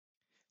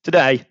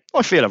Today,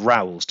 I feel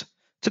aroused.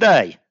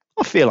 Today,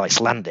 I feel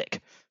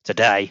Icelandic.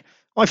 Today,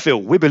 I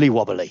feel wibbly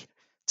wobbly.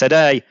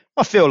 Today,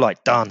 I feel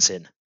like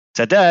dancing.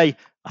 Today,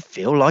 I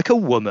feel like a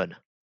woman.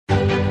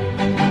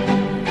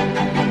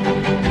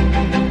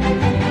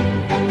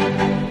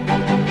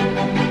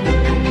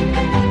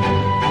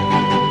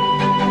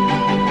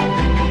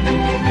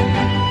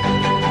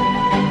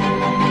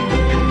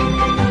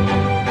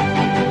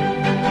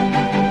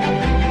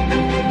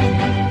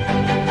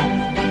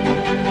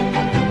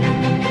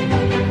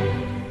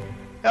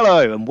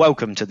 Hello and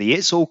welcome to the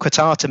It's All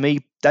Qatar to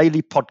Me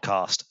daily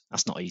podcast.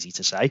 That's not easy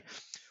to say.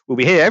 We'll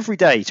be here every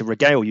day to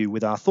regale you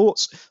with our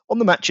thoughts on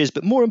the matches,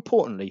 but more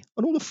importantly,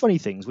 on all the funny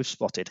things we've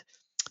spotted.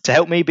 To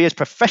help me be as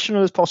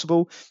professional as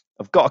possible,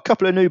 I've got a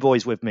couple of new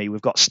boys with me.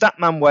 We've got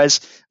Statman Wes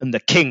and the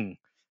King.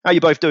 How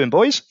you both doing,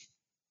 boys?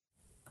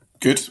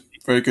 Good,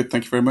 very good.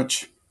 Thank you very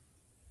much.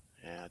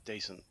 Yeah,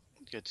 decent.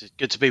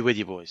 Good to be with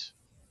you, boys.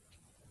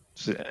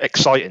 It's an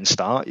exciting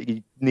start.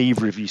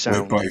 Neither of you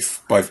sound... We're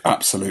both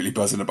absolutely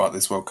buzzing about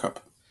this World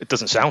Cup. It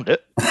doesn't sound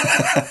it.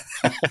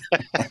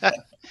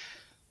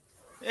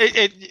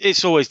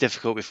 It's always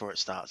difficult before it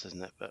starts,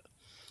 isn't it? But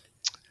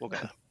we'll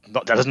get there.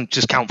 That doesn't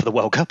just count for the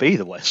World Cup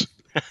either, Wes.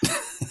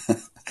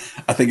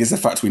 I think it's the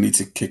fact we need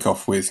to kick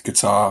off with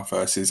Qatar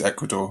versus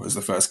Ecuador as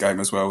the first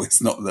game as well.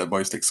 It's not the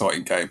most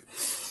exciting game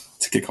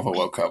to kick off a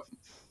World Cup.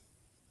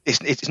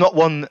 It's not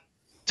one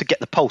to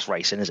get the pulse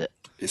racing, is it?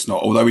 It's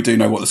not, although we do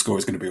know what the score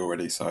is going to be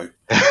already. So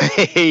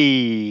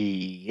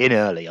in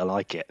early, I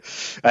like it.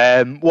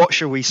 What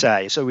should we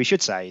say? So we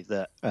should say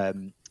that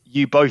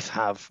you both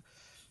have...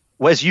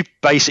 Wes, you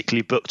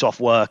basically booked off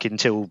work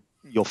until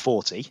you're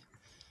 40.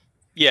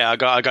 Yeah,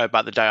 I go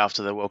back the day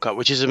after the World Cup,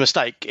 which is a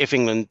mistake. If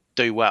England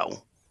do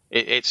well,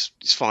 it's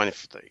fine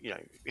if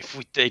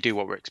they do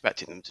what we're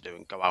expecting them to do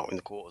and go out in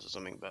the quarters or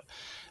something. But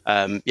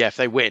if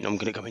they win, I'm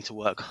going to go into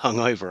work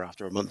hungover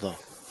after a month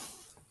off.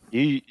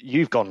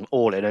 You've gone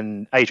all in,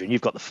 and Adrian, you've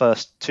got the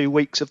first 2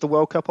 weeks of the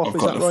World Cup off.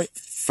 Is that right?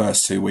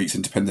 First 2 weeks,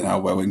 and depending on how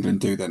well England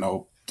do, then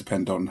I'll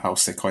depend on how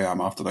sick I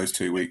am after those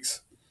 2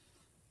 weeks.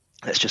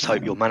 Let's just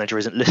hope your manager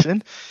isn't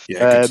listening.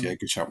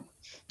 Good shout.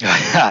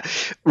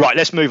 Right,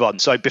 let's move on.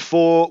 So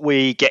before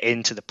we get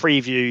into the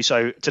preview,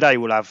 so today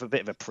we'll have a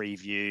bit of a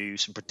preview,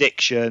 some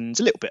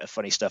predictions, a little bit of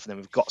funny stuff, and then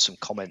we've got some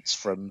comments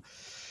from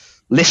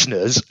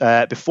listeners.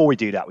 Before we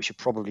do that, we should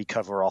probably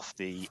cover off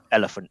the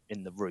elephant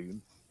in the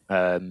room,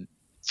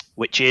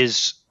 which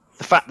is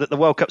the fact that the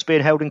World Cup's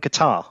being held in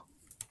Qatar.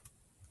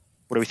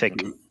 What do we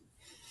think?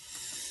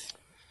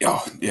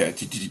 Oh, yeah,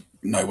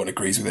 no one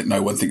agrees with it.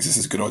 No one thinks this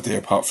is a good idea,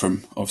 apart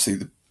from obviously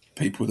the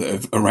people that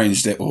have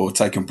arranged it or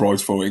taken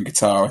bribes for it in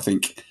Qatar. I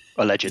think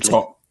allegedly.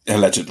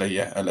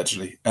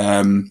 Allegedly.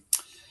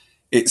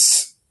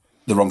 It's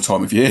the wrong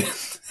time of year.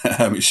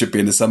 It should be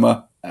in the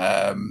summer.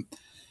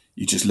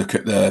 You just look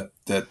at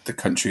the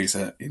countries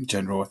in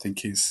general. I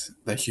think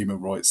their human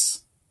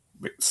rights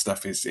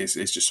stuff is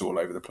just all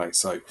over the place.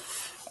 So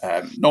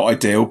not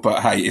ideal,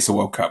 but hey, it's a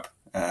World Cup,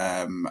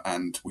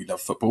 and we love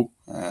football,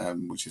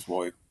 which is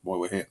why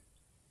we're here.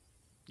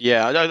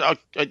 Yeah,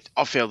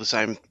 I feel the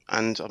same,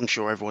 and I'm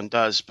sure everyone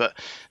does. But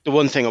the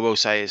one thing I will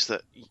say is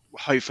that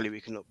hopefully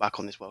we can look back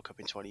on this World Cup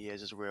in 20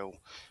 years as a real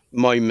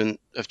moment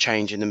of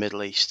change in the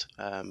Middle East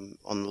on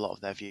a lot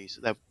of their views.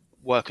 Their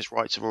workers'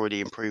 rights have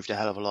already improved a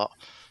hell of a lot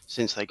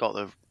since they got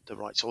the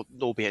rights,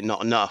 albeit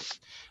not enough.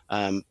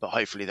 But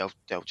hopefully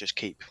they'll just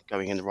keep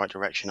going in the right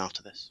direction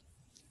after this.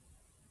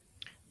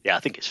 Yeah, I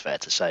think it's fair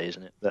to say,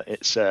 isn't it, that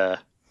it's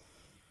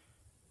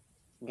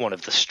one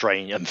of the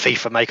strange, and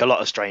FIFA make a lot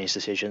of strange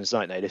decisions,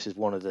 don't they? This is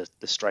one of the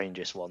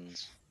strangest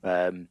ones.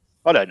 I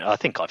don't know. I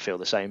think I feel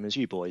the same as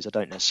you boys. I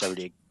don't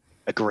necessarily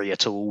agree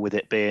at all with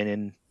it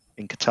being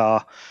in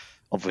Qatar.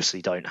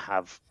 Obviously, don't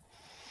have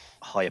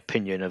a high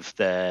opinion of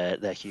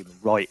their human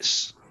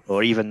rights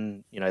or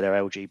even their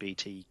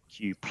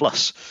LGBTQ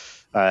plus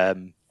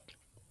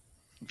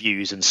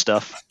views and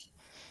stuff.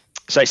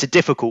 So it's a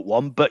difficult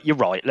one, but you're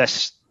right.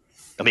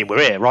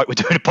 We're here, right? We're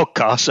doing a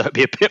podcast, so it'd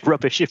be a bit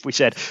rubbish if we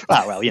said,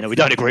 we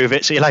don't agree with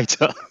it. See you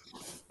later.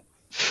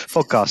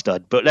 Podcast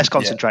done. But let's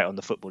concentrate on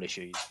the football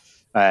issues.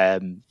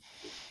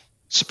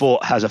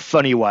 Sport has a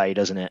funny way,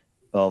 doesn't it,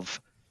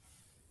 of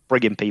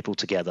bringing people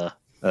together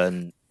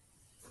and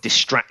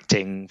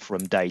distracting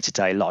from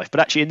day-to-day life.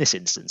 But actually, in this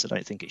instance, I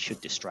don't think it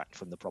should distract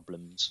from the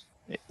problems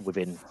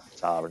within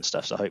Qatar and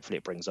stuff. So hopefully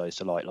it brings those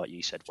to light, like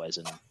you said, Wes,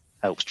 and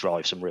helps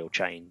drive some real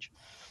change.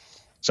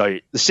 So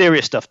the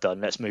serious stuff done,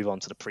 let's move on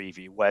to the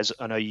preview. Wes,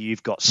 I know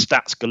you've got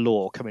stats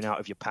galore coming out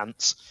of your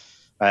pants.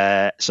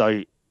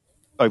 So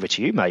over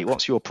to you, mate.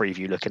 What's your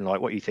preview looking like?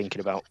 What are you thinking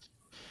about?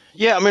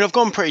 Yeah, I've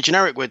gone pretty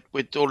generic with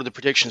all of the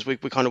predictions. We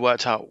kind of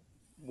worked out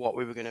what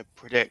we were going to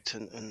predict.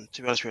 And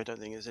to be honest with you, I don't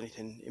think there's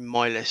anything in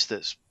my list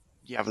that's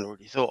you haven't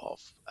already thought of.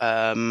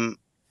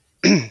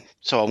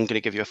 So I'm going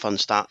to give you a fun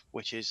stat,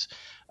 which is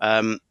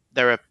there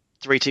are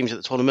 3 teams at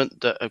the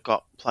tournament that have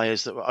got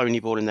players that were only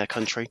born in their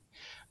country.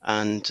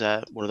 And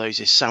one of those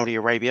is Saudi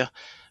Arabia.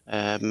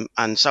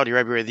 And Saudi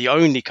Arabia are the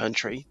only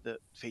country that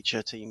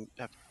feature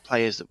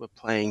players that were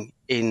playing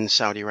in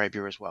Saudi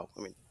Arabia as well.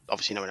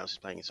 obviously no one else is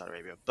playing in Saudi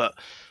Arabia, but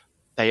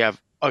they have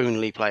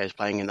only players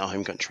playing in their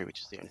home country, which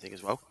is the only thing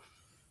as well.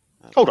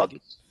 Hold on.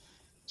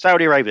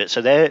 Saudi Arabia.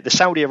 So they're the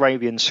Saudi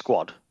Arabian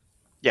squad.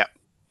 Yeah.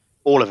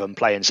 All of them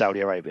play in Saudi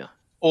Arabia.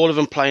 All of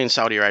them play in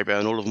Saudi Arabia,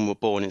 and all of them were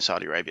born in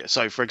Saudi Arabia.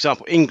 So, for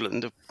example,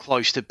 England are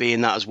close to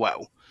being that as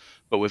well.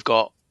 But we've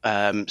got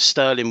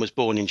Sterling was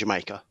born in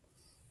Jamaica.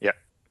 Yeah.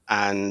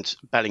 And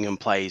Bellingham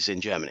plays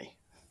in Germany.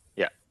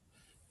 Yeah.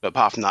 But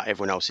apart from that,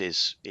 everyone else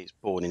is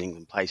born in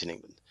England, plays in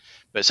England.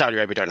 But Saudi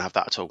Arabia don't have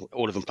that at all.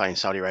 All of them play in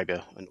Saudi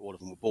Arabia, and all of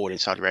them were born in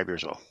Saudi Arabia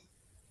as well.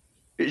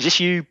 Is this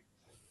you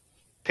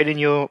pinning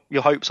your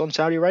hopes on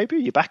Saudi Arabia?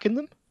 You backing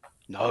them?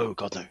 No,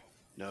 God, no.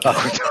 No.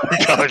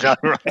 No,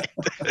 right.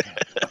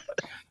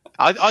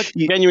 I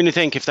genuinely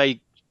think if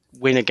they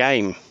win a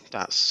game,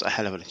 that's a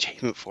hell of an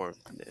achievement for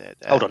them.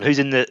 Hold on, who's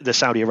in the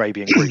Saudi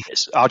Arabian group?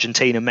 It's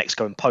Argentina,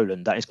 Mexico, and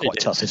Poland. That is quite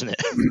tough, isn't it?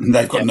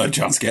 They've got no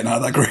chance of getting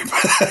out of that group.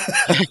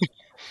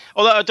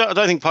 Although I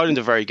don't think Poland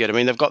are very good. I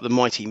mean, they've got the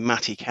mighty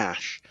Matty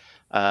Cash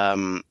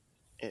in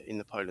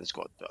the Poland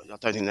squad. I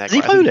don't think they're. Is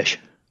he Polish?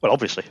 Well,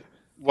 obviously.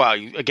 Well,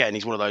 again,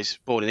 he's one of those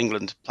born in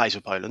England, plays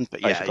for Poland.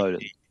 But yeah,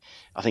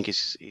 I think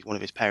he's one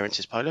of his parents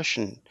is Polish,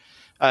 and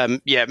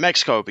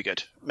Mexico will be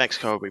good.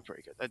 Mexico will be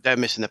pretty good. They're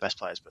missing their best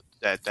players, but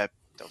they'll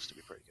still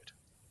be pretty good.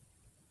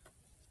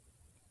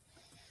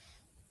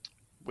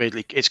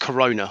 Weirdly, it's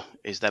Corona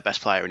is their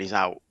best player, and he's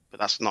out. But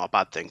that's not a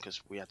bad thing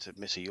because we had to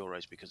miss a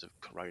Euros because of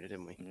Corona,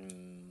 didn't we?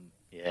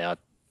 Yeah,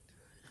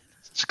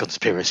 it's a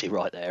conspiracy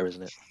right there,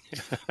 isn't it?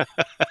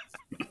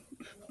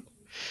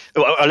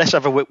 Well, let's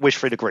have a wish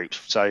through the groups.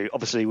 So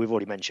obviously we've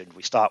already mentioned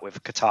we start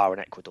with Qatar and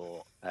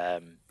Ecuador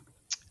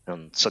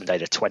on Sunday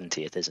the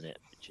 20th, isn't it?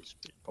 Which is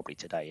probably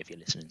today if you're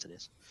listening to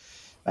this.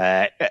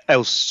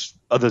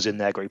 Others in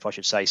their group, I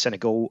should say,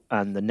 Senegal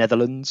and the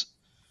Netherlands.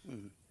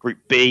 Group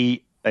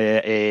B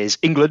is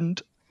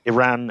England,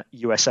 Iran,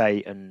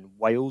 USA, and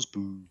Wales.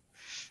 Boo.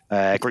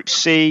 Group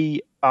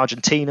C,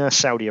 Argentina,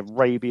 Saudi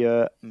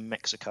Arabia,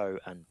 Mexico,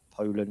 and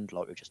Poland,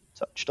 like we just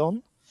touched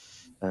on.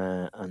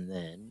 And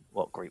then,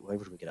 what group? Where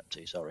did we get up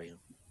to? Sorry.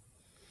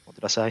 What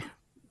did I say?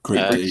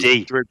 Group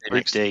D. Group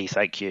D,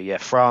 thank you. Yeah,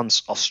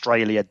 France,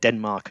 Australia,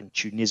 Denmark, and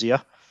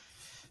Tunisia.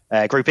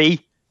 Group E,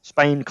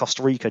 Spain,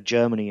 Costa Rica,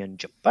 Germany, and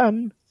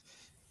Japan.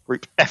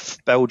 Group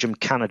F, Belgium,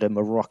 Canada,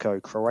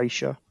 Morocco,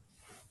 Croatia.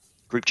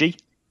 Group G,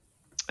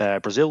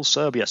 Brazil,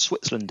 Serbia,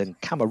 Switzerland,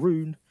 and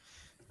Cameroon.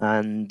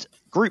 And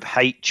Group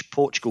H,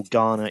 Portugal,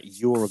 Ghana,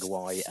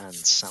 Uruguay, and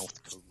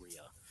South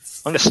Korea.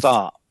 I'm going to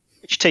start.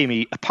 Which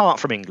team, apart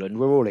from England,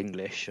 we're all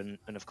English, and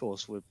of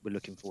course we're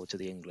looking forward to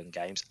the England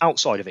games.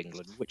 Outside of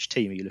England, which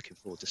team are you looking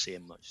forward to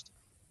seeing most?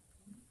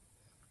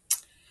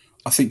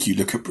 I think you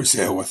look at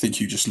Brazil. I think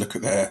you just look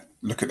at their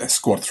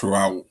squad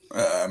throughout.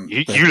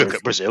 You look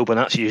at Brazil, but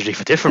that's usually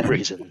for different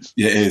reasons.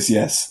 Yeah, it is,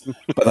 yes.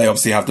 But they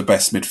obviously have the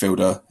best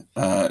midfielder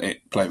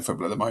playing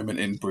football at the moment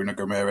in Bruno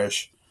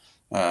Guimaraes.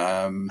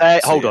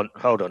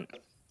 Hold on.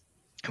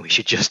 We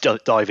should just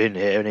dive in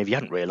here, and if you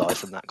hadn't realised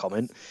from that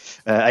comment,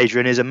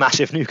 Adrian is a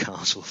massive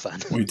Newcastle fan.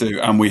 We do,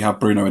 and we have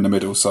Bruno in the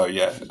middle, so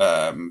yeah.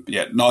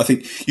 No, I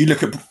think you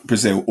look at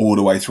Brazil all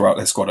the way throughout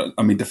their squad.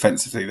 I mean,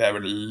 defensively, they're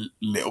a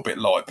little bit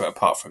light, but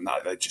apart from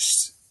that, they're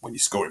just, when you're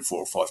scoring 4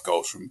 or 5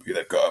 goals from who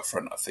they've got up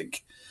front, I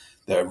think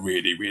they're a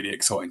really, really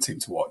exciting team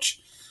to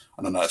watch.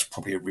 And I know that's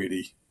probably a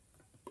really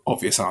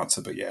obvious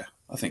answer, but yeah,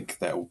 I think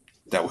they'll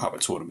have a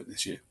tournament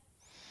this year.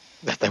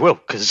 They will,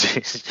 because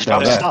it's about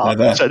to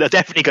start. So they're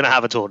definitely going to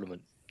have a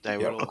tournament. They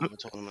will have a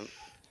tournament.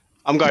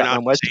 I'm going to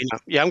Argentina.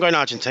 Yeah, I'm going to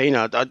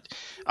Argentina.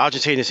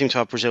 Argentina seem to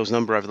have Brazil's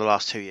number over the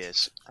last 2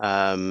 years.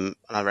 And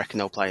I reckon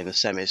they'll play in the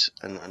semis,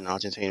 and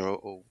Argentina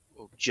will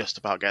just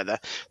about get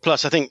there.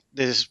 Plus, I think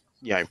there's,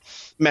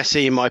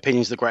 Messi, in my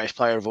opinion, is the greatest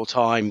player of all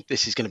time.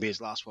 This is going to be his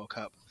last World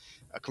Cup.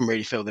 I can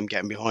really feel them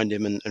getting behind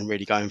him and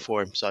really going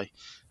for him. So,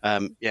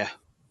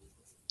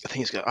 I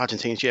think it's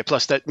Argentina's year.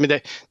 Plus,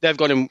 they've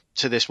gone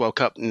into this World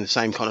Cup in the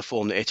same kind of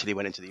form that Italy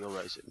went into the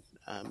Euros in.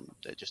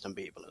 They're just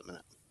unbeatable at the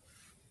minute.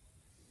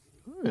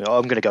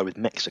 I'm going to go with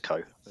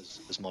Mexico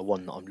as my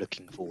one that I'm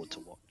looking forward to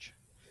watch.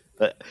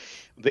 But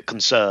I'm a bit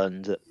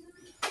concerned that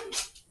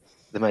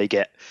they may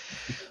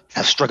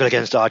have struggle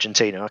against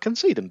Argentina. I can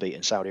see them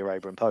beating Saudi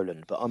Arabia and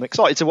Poland, but I'm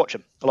excited to watch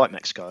them. I like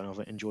Mexico, and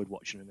I've enjoyed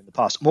watching them in the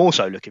past. I'm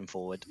also looking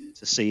forward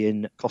to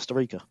seeing Costa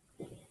Rica.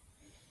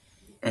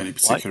 Any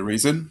particular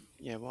reason?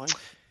 Yeah, why?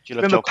 Do you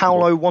remember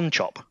Paulo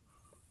Wanchop?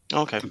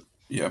 Okay.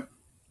 Yeah.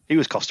 He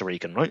was Costa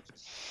Rican, right?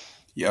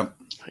 Yeah.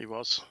 He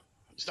was.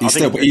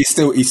 He's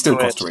still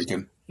Costa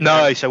Rican.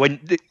 No, so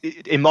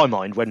in my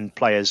mind, when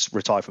players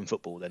retire from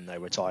football, then they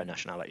retire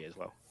nationality as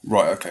well.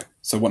 Right. Okay.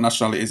 So what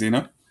nationality is he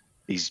now?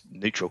 He's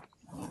neutral.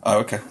 Oh,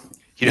 okay.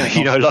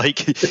 Like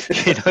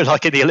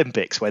in the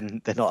Olympics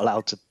when they're not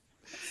allowed to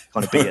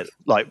kind of be it,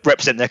 like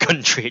represent their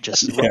country, it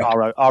just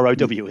ROW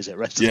is it,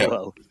 rest of the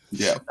world.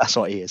 Yeah. That's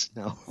what he is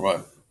now.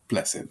 Right.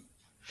 Bless him.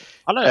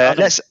 I don't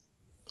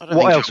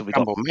what else Joel have we got?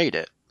 Campbell made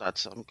it.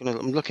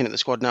 I'm looking at the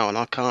squad now, and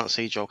I can't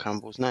see Joel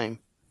Campbell's name.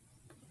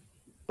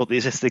 But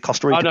is this the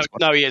Costa Oh Rican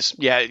squad? no, he is.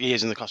 Yeah, he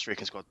is in the Costa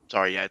Rican squad.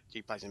 Sorry, yeah,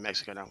 he plays in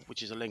Mexico now,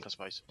 which is a link, I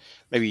suppose.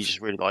 Maybe you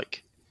just really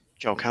like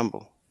Joel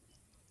Campbell.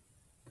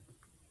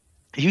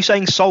 Are you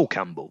saying Sol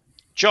Campbell?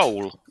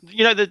 Joel,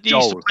 you know, he used to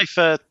Joel. play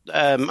for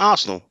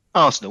Arsenal.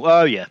 Arsenal.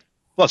 Oh yeah.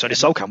 Well, it's only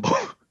Sol Campbell.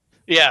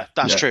 Yeah,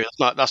 that's Yeah. true.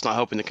 That's not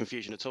helping the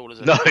confusion at all, is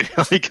it? No,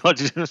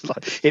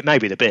 it may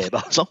be the beer,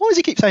 but I was like, why does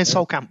he keep saying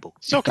Sol Campbell?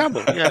 Joel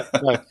Campbell. Yeah,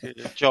 no,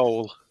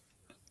 Joel.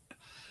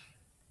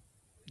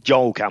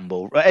 Joel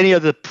Campbell. Any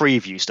other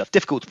preview stuff?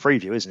 Difficult to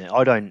preview, isn't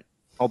it?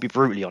 I'll be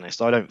brutally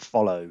honest. I don't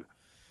follow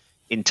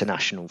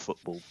international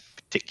football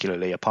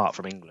particularly, apart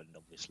from England.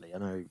 Obviously, I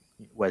know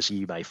Wes,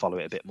 you may follow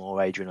it a bit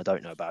more. Adrian, I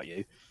don't know about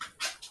you.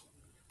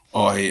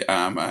 I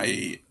am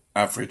a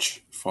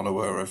average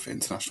follower of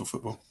international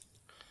football.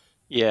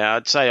 Yeah,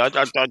 I'd say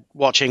I'd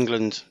watch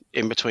England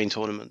in between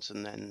tournaments,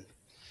 and then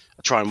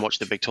I try and watch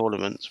the big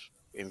tournaments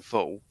in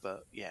full.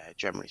 But yeah,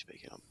 generally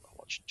speaking, I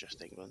watch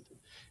just England.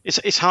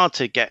 It's hard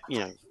to get.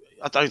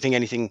 I don't think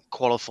anything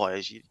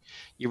qualifies.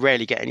 You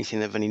rarely get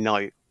anything of any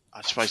note.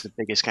 I suppose the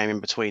biggest game in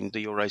between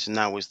the Euros and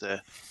now was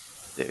the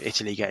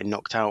Italy getting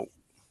knocked out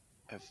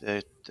of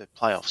the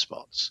playoff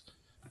spots.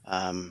 Do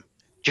you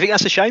think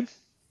that's a shame?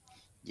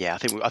 Yeah, I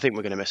think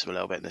we're going to miss them a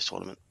little bit in this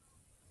tournament.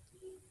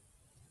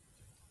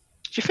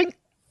 Do you think?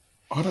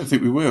 I don't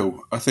think we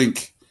will. I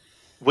think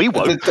we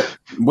won't.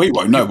 We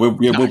won't. No,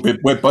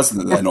 we're buzzing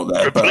that they're not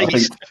there. But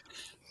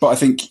I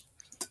think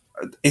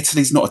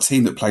Italy's not a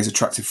team that plays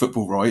attractive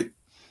football, right?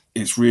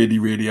 It's really,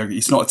 really ugly.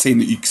 It's not a team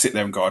that you can sit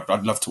there and go,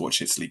 I'd love to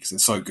watch Italy because they're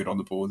so good on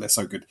the ball. They're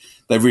so good.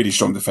 They're really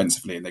strong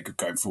defensively and they're good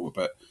going forward,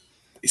 but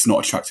it's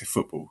not attractive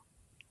football.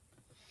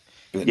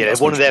 Yeah, they're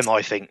one of them,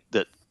 I think,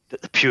 that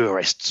the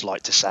purists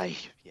like to say,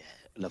 yeah,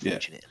 love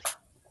watching Italy.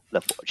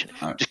 Love watching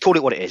it. Right. Just call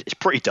it what it is. It's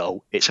pretty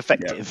dull. It's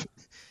effective,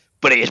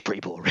 but it is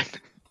pretty boring.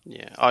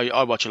 Yeah,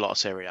 I watch a lot of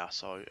Serie A,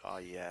 so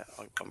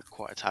I'm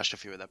quite attached to a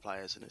few of their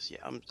players,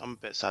 and I'm a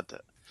bit sad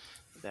that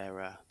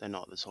they're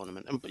not at the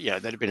tournament. And yeah,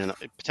 they'd have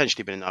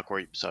potentially been in our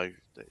group, so I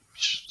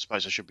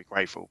suppose I should be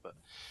grateful. But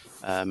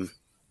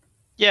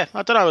yeah,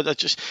 I don't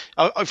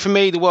know. For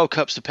me, the World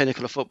Cup's the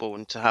pinnacle of football,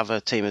 and to have a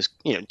team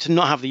to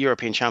not have the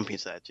European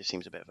champions there just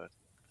seems a bit of a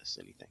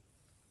silly thing.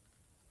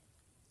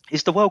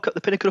 Is the World Cup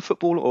the pinnacle of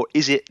football, or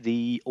is it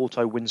the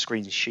auto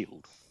windscreen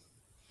shield?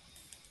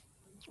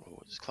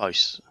 Oh, it's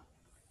close.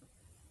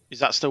 Is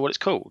that still what it's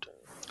called?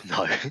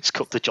 No, it's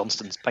called the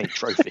Johnston's Paint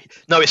Trophy.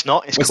 No, it's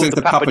not. It's called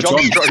the Papa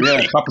John's Trophy.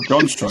 Yeah, Papa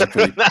John's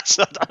Trophy.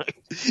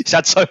 It's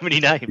had so many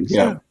names.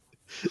 Yeah.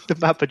 The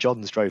Papa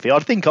John's Trophy. I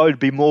think I would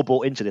be more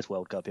bought into this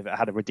World Cup if it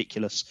had a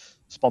ridiculous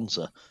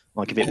sponsor,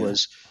 like if it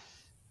was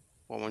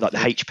like the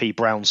HP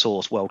Brown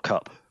Sauce World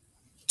Cup.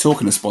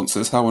 Talking of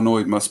sponsors, how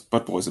annoyed must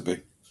Budweiser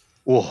be?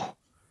 Oh,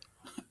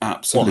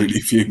 absolutely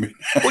fuming.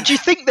 Well, do you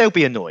think they'll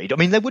be annoyed? I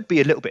mean, they would be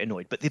a little bit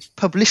annoyed, but the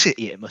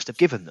publicity it must have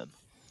given them.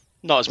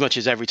 Not as much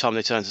as every time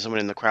they turn to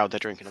someone in the crowd, they're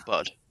drinking a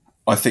Bud.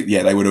 I think,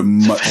 they would have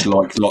much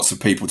liked lots of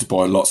people to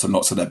buy lots and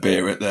lots of their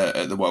beer at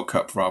the World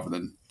Cup rather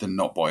than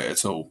not buy it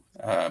at all.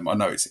 I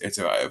know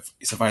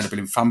it's available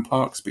in fan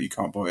parks, but you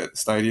can't buy it at the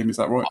stadium. Is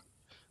that right?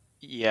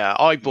 Yeah,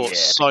 I bought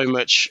so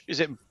much. Is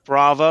it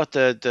Brava,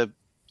 the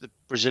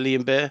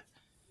Brazilian beer?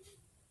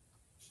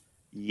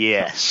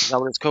 Yes. Is that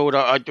what it's called?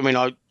 I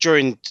mean,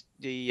 during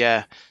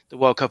the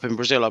World Cup in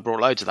Brazil, I brought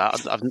loads of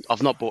that.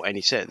 I've not bought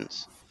any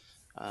since.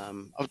 I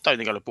don't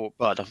think I'd have bought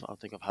Bud. I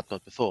think I've had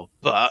Bud before,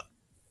 but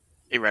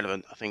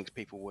irrelevant. I think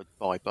people would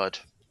buy Bud.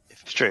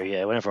 It's true,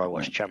 yeah. Whenever I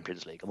watch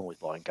Champions League, I'm always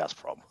buying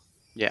Gazprom.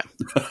 Yeah.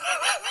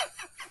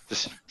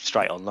 Just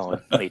straight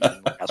online,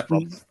 meeting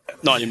Gazprom.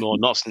 Not anymore.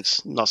 Not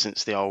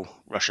since the old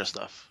Russia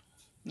stuff.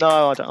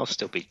 No, I don't. I'll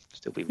still be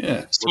still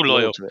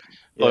loyal to it.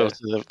 Loyal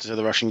to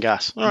the Russian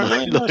gas. All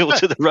right, loyal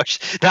to the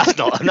Russian. That's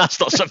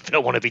not something I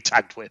want to be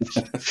tagged with.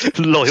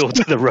 Loyal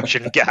to the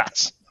Russian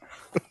gas.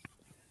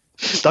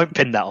 Don't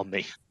pin that on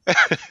me.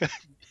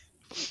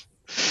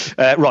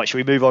 Right, shall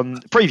we move on?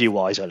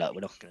 Preview-wise, we're not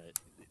going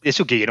to. This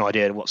will give you an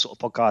idea of what sort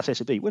of podcast this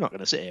will be. We're not going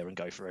to sit here and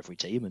go through every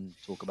team and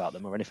talk about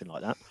them or anything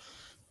like that.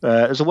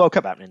 There's a World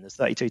Cup happening. There's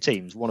 32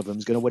 teams. One of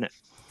them's going to win it.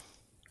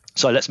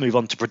 So let's move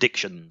on to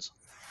predictions.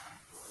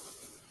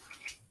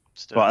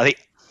 Right, I think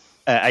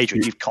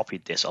Adrian, you've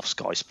copied this off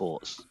Sky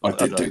Sports. I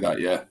did do that,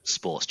 yeah.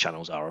 Sports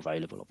channels are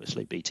available,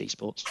 obviously. BT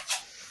Sports.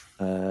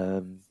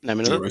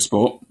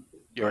 Eurosport.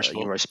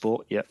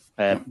 Eurosport,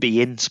 yeah.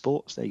 Be In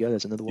Sports. There you go.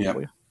 There's another one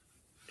for you.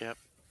 Yep.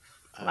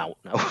 I'm out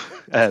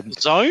now.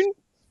 Zone.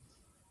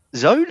 The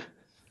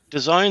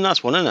Zone.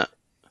 That's one, isn't it?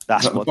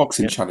 That's the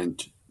boxing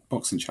challenge.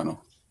 Boxing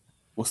channel.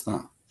 What's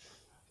that?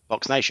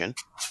 Box Nation.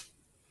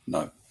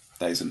 No,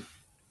 there isn't.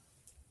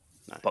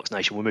 No. Box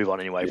Nation. We'll move on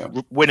anyway.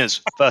 Yeah.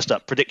 Winners. First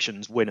up,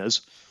 predictions.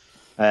 Winners.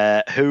 Who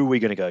are we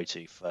going to go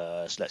to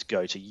first? Let's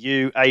go to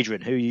you,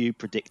 Adrian. Who are you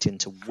predicting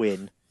to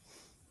win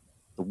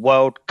the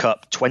World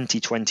Cup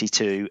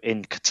 2022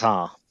 in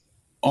Qatar?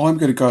 I'm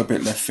going to go a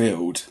bit left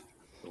field,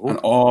 and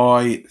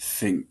I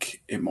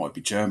think it might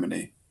be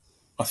Germany.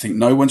 I think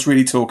no one's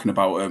really talking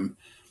about them,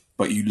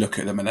 but you look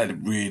at them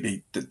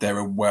and they're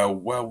a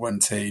well-run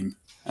team.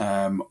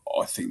 I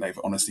think they've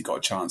honestly got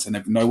a chance,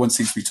 and no one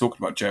seems to be talking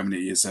about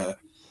Germany as a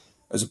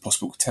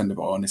possible contender.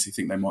 But I honestly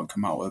think they might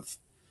come out of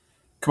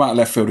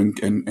left field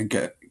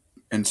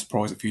and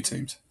surprise a few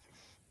teams.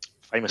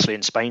 Famously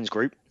in Spain's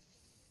group.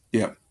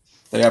 Yeah,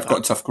 they have got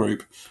a tough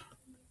group,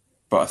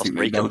 but I think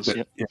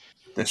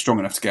they're strong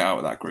enough to get out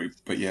of that group.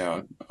 But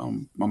yeah,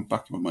 I'm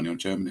backing my money on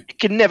Germany. You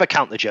can never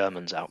count the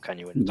Germans out, can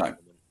you? No.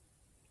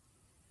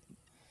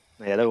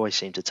 Yeah, they always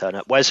seem to turn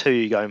up. Wes, who are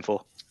you going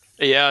for?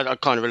 Yeah, I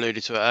kind of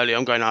alluded to it earlier.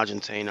 I'm going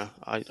Argentina.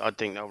 I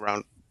think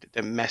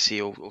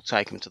Messi will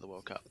take them to the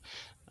World Cup,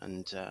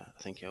 and I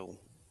think he'll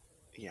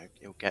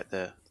get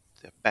the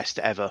best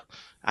ever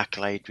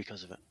accolade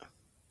because of it.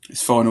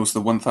 His final's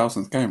the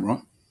 1,000th game, right?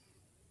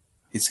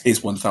 It's his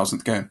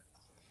 1,000th game.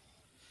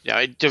 Yeah,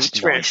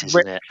 It's nice,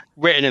 isn't it?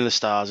 Written in the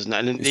stars, isn't it?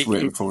 And it's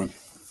written for him.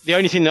 The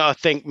only thing that I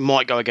think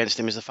might go against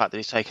him is the fact that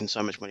he's taken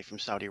so much money from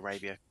Saudi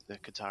Arabia. The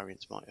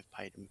Qatarians might have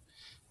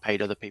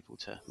paid other people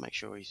to make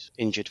sure he's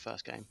injured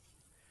first game.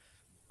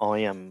 I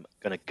am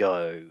going to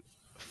go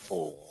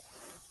for...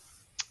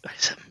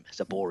 It's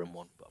a boring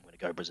one, but I'm going to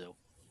go Brazil.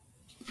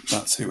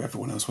 That's who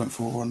everyone else went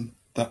for on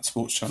that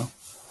sports channel.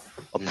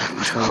 I'd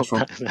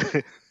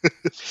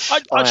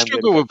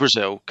struggle with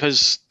Brazil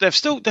because they're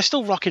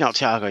still rocking out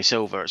Thiago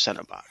Silva at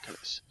centre back.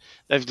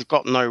 They've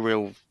got no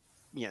real,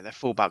 their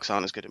fullbacks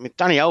aren't as good. I mean,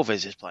 Dani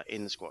Alves is playing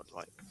in the squad.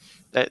 Like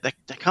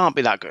they can't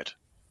be that good.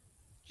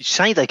 You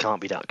say they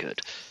can't be that good.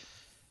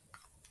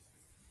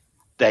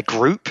 Their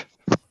group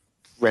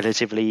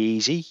relatively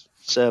easy.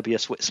 Serbia,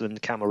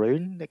 Switzerland,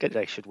 Cameroon. They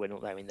should win.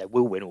 I mean, they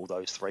will win all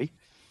those three.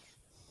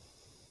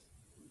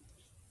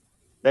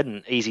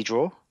 Then easy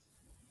draw.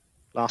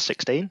 Last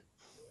 16.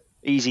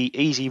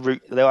 Easy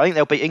route. I think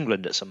they'll beat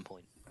England at some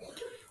point.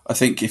 I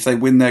think if they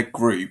win their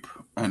group,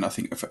 and I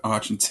think if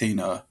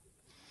Argentina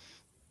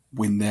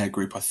win their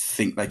group, I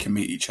think they can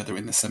meet each other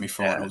in the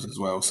semi-finals as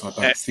well. So I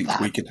don't think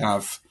we could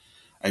have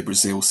a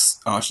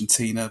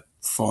Brazil-Argentina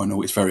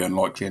final. It's very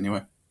unlikely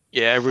anyway.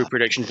 Yeah, every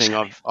prediction thing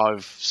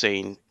I've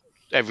seen,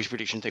 every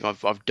prediction thing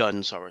I've done,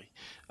 it's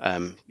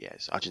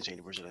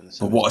Argentina, Brazil in the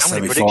semi. But what a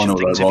semi-final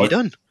though, right? Have you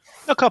done?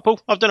 A couple.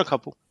 I've done a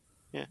couple.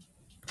 Yeah.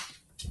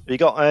 Have you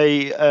got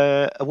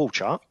a wall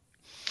chart?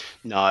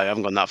 No, I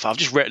haven't gone that far. I've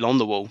just written on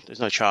the wall. There's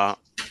no chart.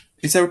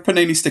 Is there a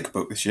Panini sticker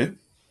book this year?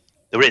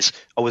 There is.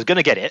 I was going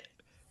to get it,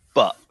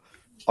 but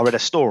I read a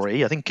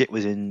story. I think it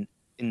was in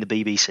the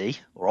BBC,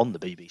 or on the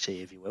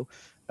BBC, if you will,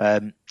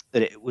 that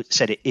it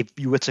said if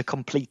you were to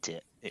complete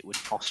it, it would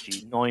cost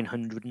you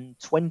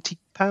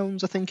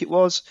 £920, I think it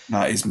was.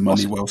 That is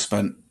money well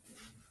spent.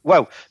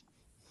 Well,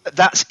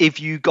 that's if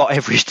you got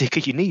every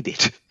sticker you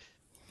needed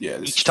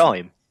each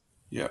time.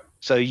 Yeah.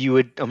 So you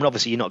would, I mean,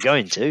 obviously you're not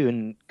going to,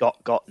 and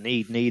got,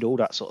 need, all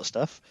that sort of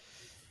stuff.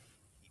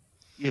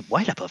 You're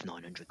way above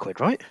 £900,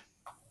 right?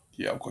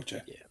 Yeah, I've got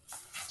you. Yeah.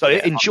 So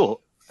in short,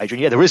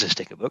 Adrian, there is a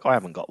sticker book. I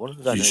haven't got one.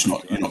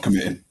 You're not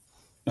committing.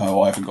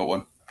 No, I haven't got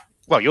one.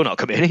 Well, you're not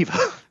committing either.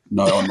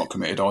 No, I'm not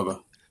committed either.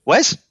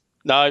 Wes?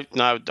 No, I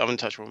haven't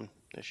touched one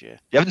this year.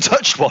 You haven't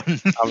touched one? You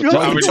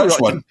haven't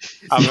touched one?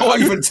 Not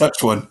even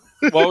touched one?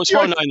 Well, it's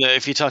well known that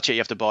if you touch it, you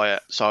have to buy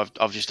it. So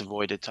I've just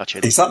avoided touching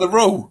it. Is that the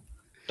rule?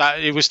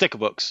 It was sticker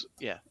books,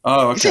 yeah.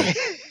 Oh, okay.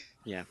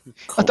 Yeah.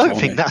 I don't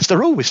think that's the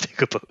rule with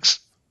sticker books.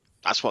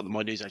 That's what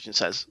my news agent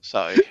says.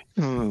 So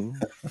you want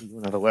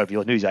to have a word with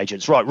your news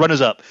agents. Right,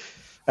 runners up.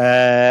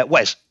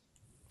 Wes?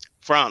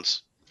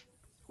 France.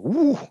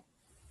 Ooh.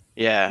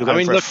 Yeah. You're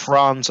going for a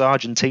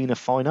France-Argentina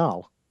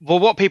final. Well,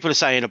 what people are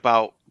saying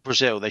about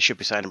Brazil, they should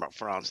be saying about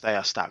France. They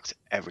are stacked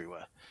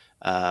everywhere.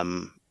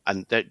 And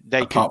they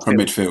apart from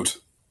midfield.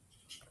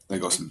 They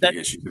got some big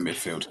issues in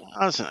midfield.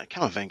 I don't know.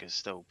 Camavinga's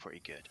still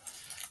pretty good.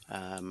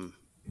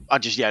 I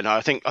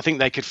think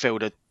they could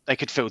field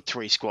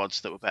three squads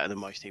that were better than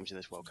most teams in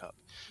this World Cup.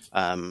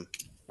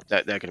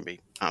 They're going to be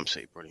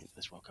absolutely brilliant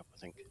this World Cup, I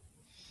think.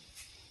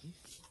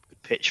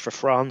 Good pitch for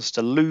France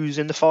to lose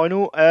in the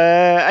final.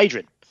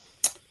 Adrian?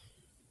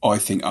 I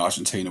think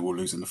Argentina will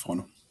lose in the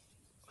final.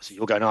 So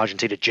you're going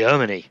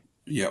Argentina-Germany?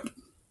 Yep.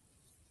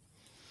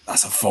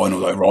 That's a final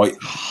though, right?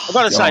 I've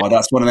got to say,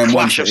 that's one of them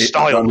ones. Clash of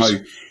styles.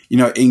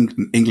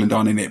 England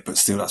aren't in it, but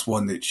still, that's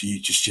one that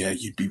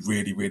you'd be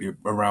really, really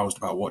aroused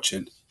about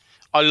watching.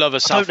 I love a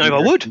South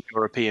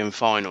European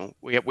final.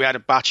 We had a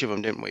batch of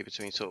them, didn't we,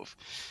 between sort of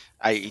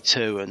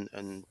 82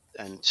 and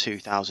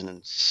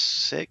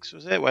 2006,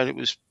 was it, when it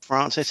was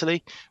France,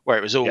 Italy, where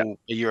it was all a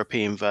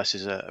European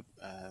versus either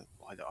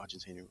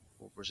Argentina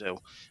or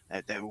Brazil.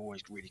 They're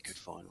always really good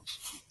finals.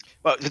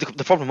 Well,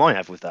 the problem I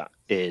have with that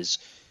is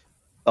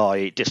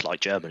I dislike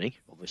Germany,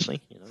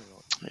 obviously.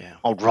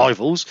 Old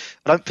rivals.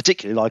 I don't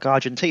particularly like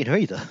Argentina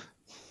either.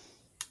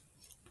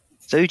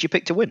 So who'd you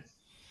pick to win?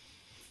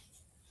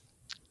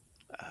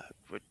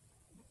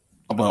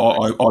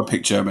 Well, I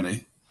picked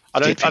Germany.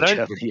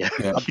 Germany, yeah.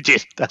 You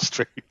did. That's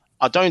true.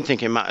 I don't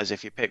think it matters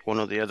if you pick one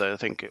or the other. I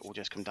think it will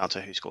just come down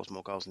to who scores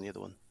more goals than the other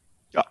one.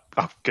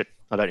 Oh, good.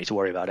 I don't need to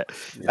worry about it.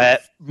 Yeah.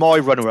 My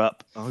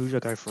runner-up, who did I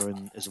go for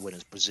as a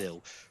winners?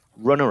 Brazil.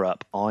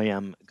 Runner-up, I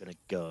am going to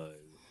go.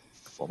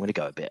 I'm going to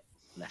go a bit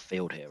left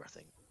field here. I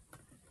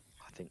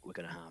think we're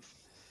going to have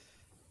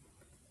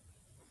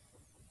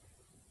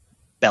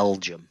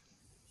Belgium.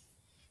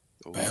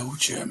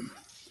 Belgium.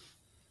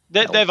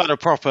 They've had a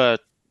proper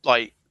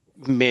like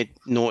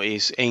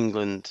mid-noughties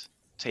England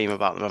team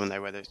about them, haven't they?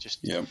 Where there's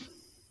just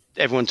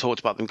everyone talked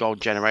about them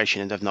golden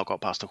generation, and they've not got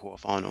past the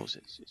quarterfinals.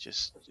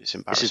 It's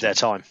embarrassing. This is their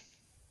time.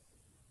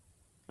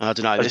 I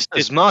don't know.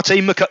 As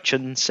Martine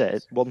McCutcheon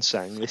said, once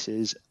sang, this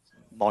is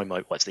my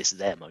moment. This is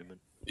their moment.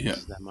 Yeah. This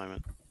is their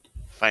moment.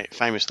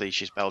 Famously,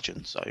 she's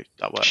Belgian, so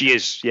that works. She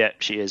is. Yeah,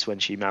 she is. When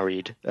she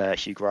married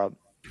Hugh Grant,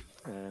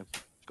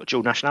 got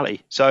dual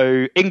nationality.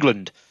 So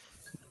England.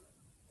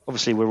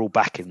 Obviously, we're all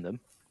backing them.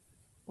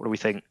 What do we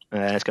think?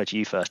 Let's go to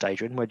you first,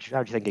 Adrian. How do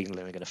you think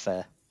England are going to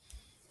fare?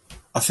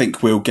 I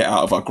think we'll get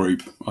out of our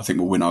group. I think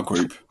we'll win our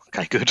group.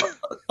 Okay, good.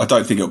 I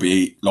don't think it'll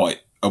be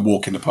like a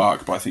walk in the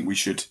park, but I think we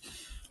should,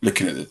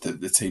 looking at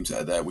the teams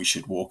that are there, we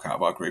should walk out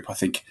of our group. I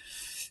think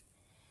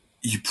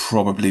you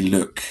probably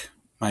look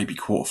maybe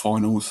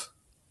quarterfinals.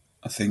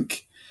 I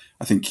think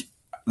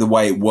the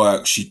way it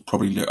works, you'd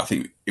probably look. I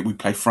think if we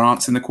play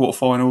France in the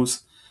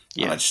quarterfinals,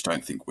 and I just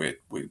don't think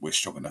we're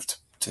strong enough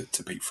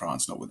to beat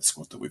France, not with the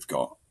squad that we've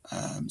got.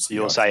 So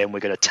you're saying we're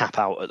going to tap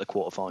out at the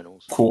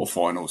quarterfinals?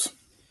 Quarterfinals.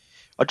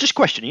 I just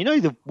question,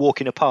 the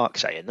walk in a park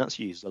saying, that's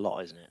used a lot,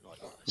 isn't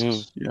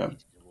it? Yeah.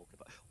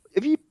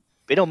 Have you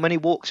been on many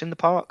walks in the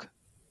park?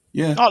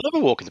 Yeah. I love a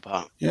walk in the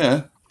park.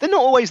 Yeah. They're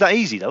not always that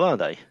easy, though, are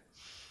they?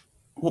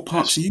 What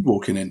parks are you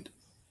walking in?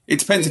 It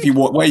depends if you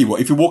walk where you walk.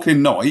 If you're walking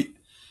in night,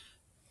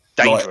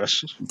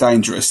 dangerous,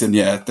 then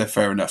yeah, they're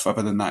fair enough.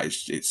 Other than that,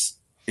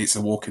 it's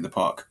a walk in the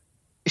park.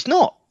 It's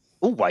not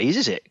always,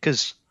 is it?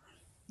 Because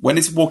when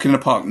it's walking in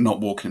the park, not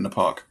walking in the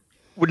park.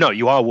 Well, no,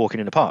 you are walking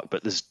in a park,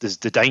 but there's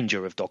the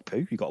danger of dog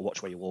poo. You've got to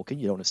watch where you're walking.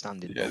 You don't want to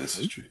stand in. Yeah, this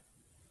is true.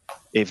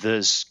 If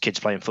there's kids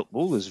playing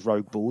football, there's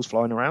rogue balls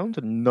flying around,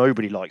 and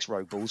nobody likes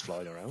rogue balls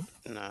flying around.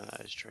 No,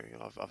 that is true.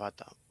 I've had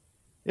that.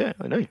 Yeah,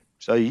 I know.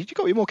 So you've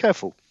got to be more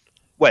careful.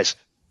 Wes,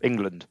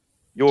 England.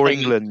 You're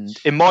England.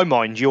 In my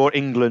mind, you're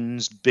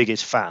England's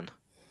biggest fan.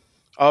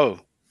 Oh,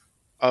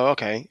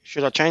 okay.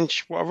 Should I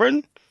change what I've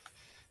written?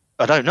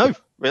 I don't know.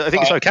 I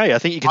think it's okay. I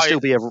think you can still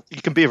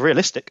be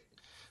realistic.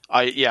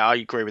 I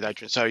agree with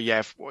Adrian. So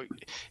yeah,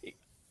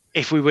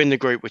 if we win the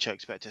group, which I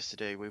expect us to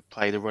do, we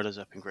play the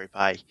runners-up in Group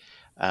A,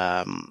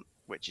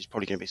 which is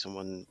probably going to be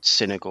someone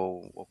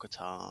Senegal or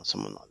Qatar,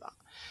 someone like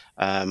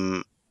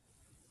that.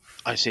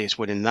 I see us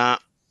winning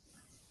that,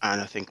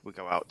 and I think we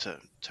go out to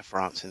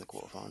France in the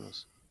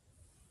quarterfinals.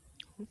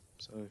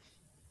 So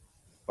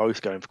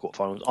both going for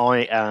quarterfinals.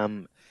 I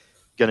am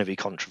going to be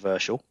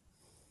controversial.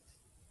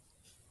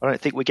 I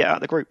don't think we get out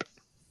of the group.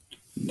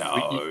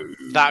 No,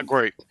 that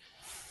group.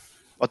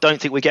 I don't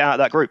think we get out of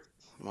that group.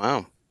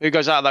 Wow. Who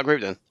goes out of that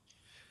group then?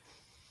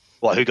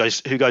 Well, who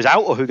goes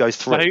out or who goes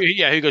through?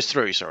 Who goes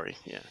through? Sorry.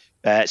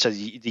 Yeah. So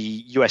the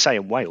USA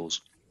and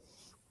Wales.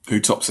 Who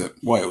tops it?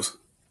 Wales.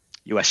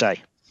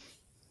 USA.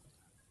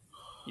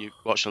 You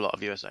watched a lot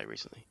of USA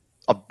recently.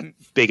 I've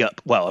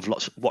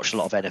watched a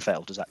lot of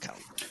NFL. Does that count?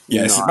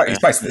 Yeah, it's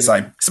basically the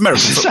same. It's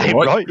American football, same,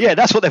 right? Yeah,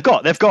 that's what they've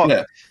got. They've got.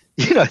 Yeah.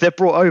 They've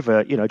brought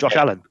over. Josh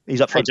Allen.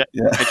 He's up front.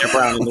 AJ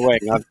Brown in the wing.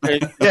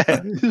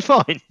 Yeah, it's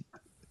fine.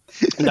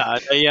 No,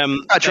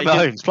 Patrick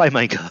Mahomes,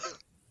 playmaker.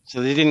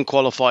 So they didn't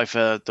qualify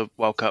for the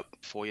World Cup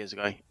 4 years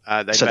ago.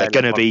 They're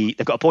going to be.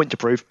 They've got a point to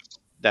prove.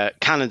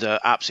 Canada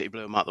absolutely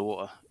blew them out the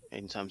water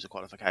in terms of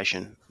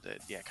qualification.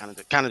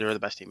 Canada are the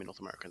best team in North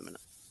America at the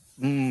minute.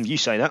 You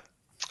say that.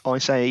 I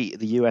say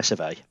the US of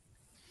A.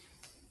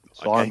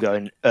 So Okay. I'm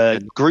going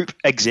group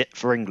exit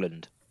for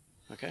England.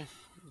 Okay.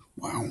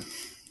 Wow.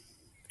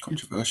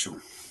 Controversial.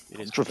 It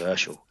is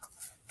Controversial.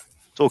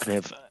 Talking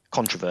of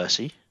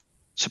controversy,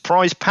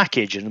 surprise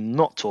package, and I'm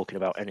not talking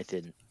about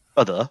anything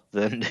other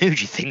than who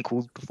do you think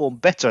will perform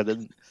better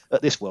than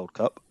at this World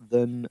Cup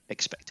than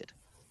expected?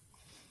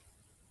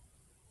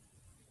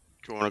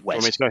 Do you want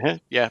me to go here?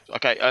 Yeah.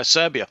 Okay.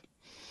 Serbia.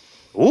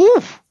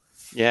 Ooh.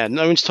 Yeah.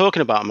 No one's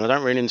talking about them. And I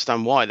don't really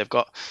understand why. They've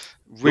got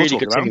really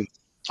good team.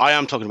 I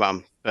am talking about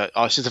them, but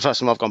this is the first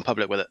time I've gone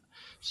public with it.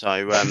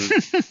 So,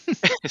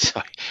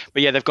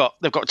 but yeah, they've got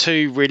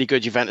two really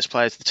good Juventus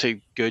players. The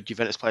two good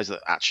Juventus players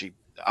that actually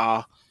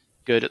are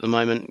good at the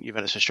moment.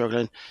 Juventus are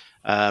struggling.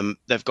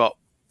 They've got,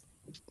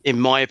 in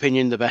my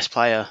opinion, the best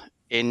player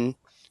in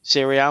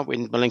Serie A,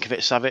 in Milinkovic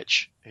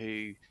Savic,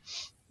 who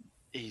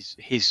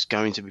he's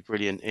going to be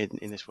brilliant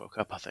in this World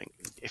Cup, I think,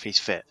 if he's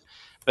fit.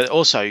 But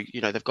also,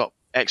 they've got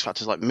X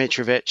factors like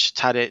Mitrovic,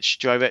 Tadic,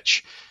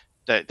 Jovic.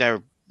 They're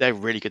a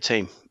really good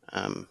team.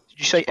 Did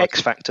you say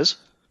X factors?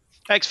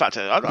 X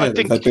Factor. I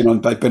think they've been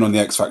on the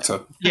X Factor.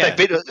 Yeah,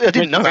 I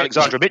didn't know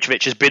Alexander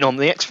Mitrovic has been on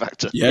the X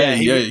Factor. Yeah.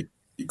 You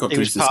got to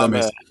the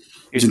semis.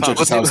 He was in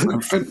judge's house and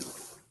everything.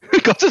 He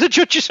got to the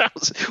judge's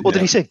house. What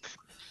did he sing?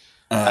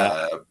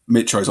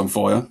 Mitro's on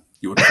fire.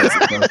 You would have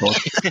heard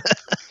it.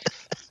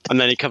 And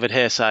then he covered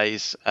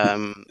Hearsay's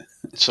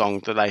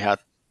song that they had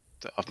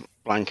that I'm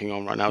blanking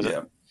on right now.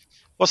 Yeah.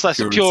 What's that?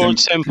 Pure and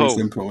simple. Pure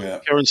simple, yeah.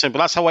 Pure and simple.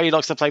 That's how he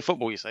likes to play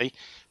football, you see.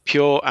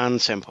 Pure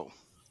and simple.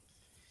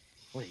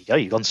 Well, there you go.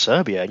 You've gone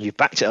Serbia and you've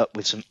backed it up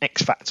with some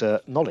X Factor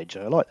knowledge.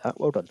 I like that.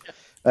 Well done.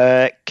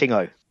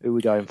 Kingo, who are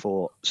we going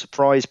for?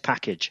 Surprise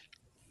package.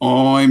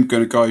 I'm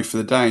going to go for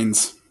the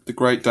Danes, the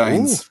Great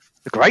Danes. Ooh,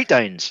 the Great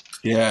Danes.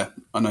 Yeah,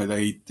 I know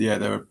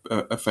they're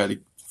a fairly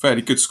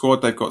good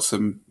squad. They've got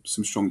some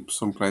strong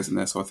players in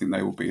there, so I think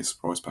they will be a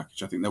surprise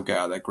package. I think they'll get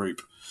out of their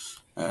group.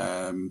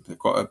 They've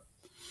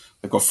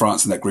got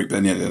France in their group,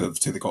 but then the other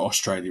two they've got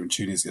Australia and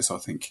Tunisia. So I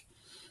think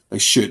they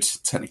should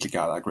technically get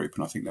out of that group,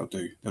 and I think they'll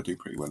do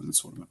pretty well in the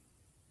tournament.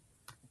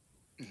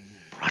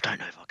 I don't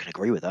know if I can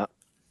agree with that.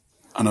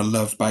 And I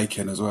love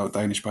bacon as well.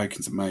 Danish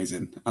bacon's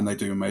amazing, and they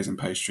do amazing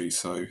pastries,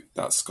 so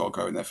that's got to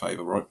go in their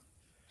favour, right?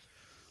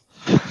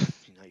 You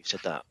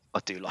said that. I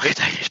do like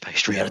Danish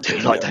pastry, and I do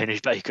like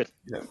Danish bacon.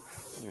 Yeah.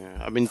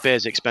 I mean,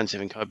 beer's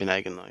expensive in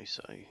Copenhagen, though,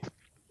 so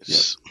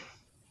it's...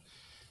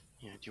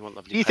 Yeah, do you want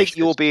lovely? Do you think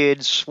you're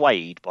being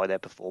swayed by their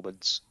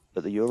performance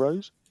at the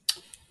Euros?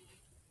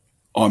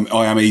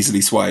 I am easily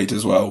swayed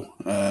as well.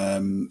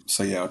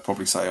 So yeah, I'd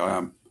probably say I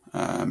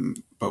am.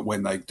 But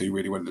when they do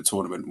really well in the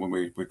tournament, when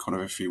we're kind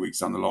of a few weeks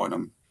down the line,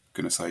 I'm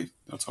going to say,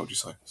 I told you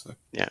so.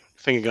 Yeah,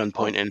 finger gun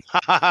pointing,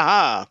 ha ha ha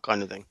ha,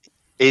 kind of thing.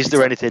 Is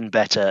there anything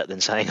better than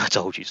saying I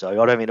told you so?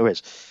 I don't think there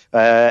is.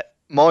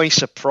 My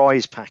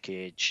surprise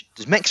package.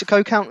 Does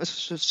Mexico count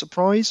as a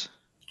surprise?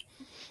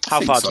 How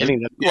far do you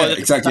think? Yeah,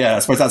 exactly. Yeah, I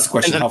suppose that's the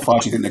question. How far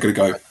do you think they're going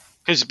to go?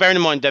 Because bearing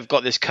in mind they've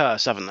got this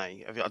curse, haven't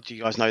they? Do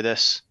you guys know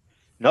this?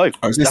 No.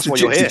 Oh, is this that's the why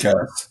you're here.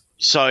 curse?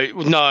 So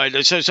no.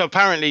 So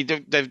apparently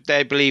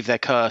they believe they're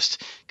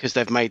cursed because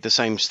they've made the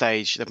same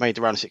stage. They've made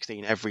the round of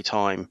 16 every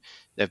time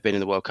they've been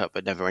in the World Cup,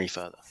 but never any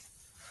further.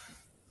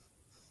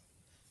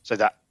 So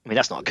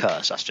that's not a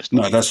curse. That's just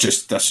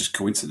that's just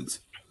coincidence.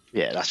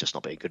 Yeah, that's just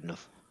not being good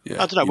enough.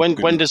 Yeah, I don't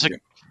know when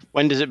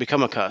does it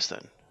become a curse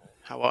then?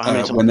 How many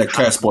times? When they're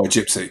cursed by a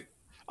gypsy.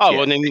 Oh,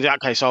 well, in that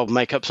case, I'll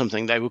make up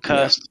something. They were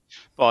cursed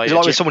by. Is it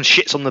like when someone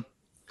shits on the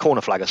corner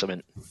flag or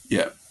something?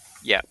 Yeah.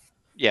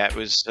 It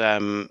was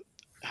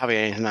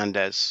Javier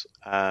Hernandez.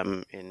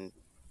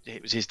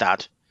 It was his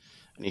dad,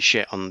 and he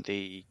shit on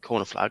the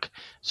corner flag.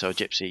 So a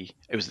gypsy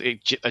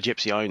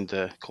owned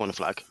the corner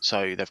flag,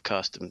 so they've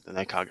cursed them, and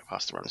they can't get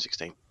past the round of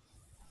 16.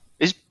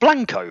 Is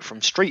Blanco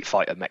from Street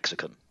Fighter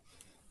Mexican?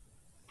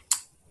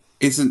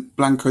 Isn't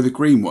Blanco the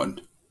green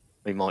one?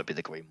 He might be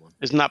the green one.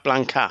 Isn't that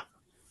Blanca?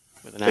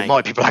 With an A? It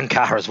might be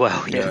Blanca as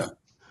well. Yeah.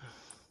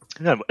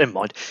 No, never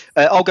mind.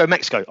 I'll go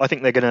Mexico. I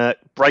think they're going to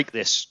break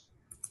this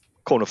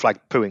corner flag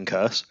pooing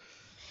curse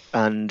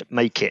and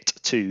make it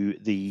to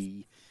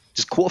the.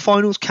 Does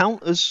quarterfinals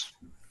count as?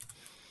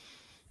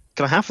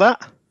 Can I have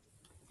that?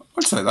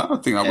 I'd say that. I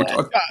think I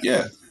would.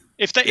 Yeah.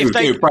 If they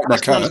break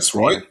that curse,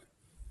 right?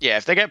 Yeah.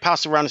 If they get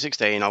past the round of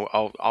 16,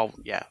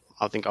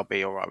 I think I'll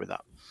be all right with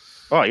that.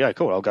 All right. Yeah.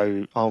 Cool.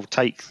 I'll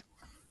take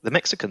the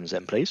Mexicans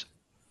then, please.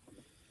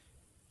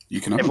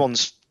 You can have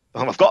Everyone's.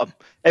 I've got them.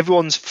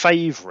 Everyone's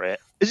favourite.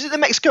 Is it the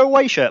Mexico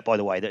away shirt, by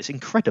the way? That's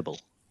incredible.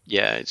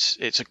 Yeah,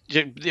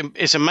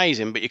 it's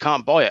amazing, but you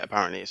can't buy it.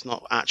 Apparently, it's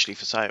not actually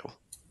for sale.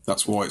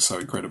 That's why it's so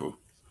incredible.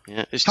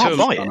 Yeah, it's Can't too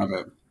buy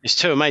it. It's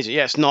too amazing.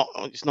 Yeah, it's not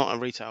a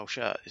retail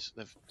shirt.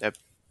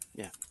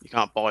 You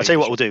can't buy it. I'll tell you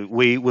what we'll do.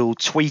 We will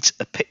tweet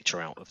a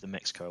picture out of the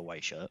Mexico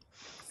away shirt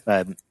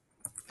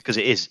because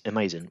it is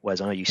amazing.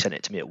 Whereas I know you sent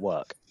it to me at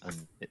work, and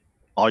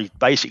I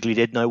basically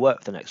did no work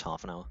for the next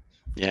half an hour.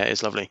 Yeah,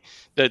 it's lovely.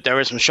 There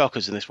are some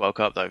shockers in this World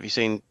Cup, though. Have you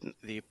seen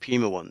the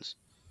Puma ones?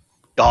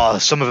 Oh,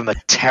 some of them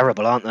are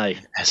terrible, aren't they?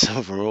 Yeah, some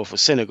of them are awful.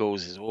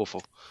 Senegal's is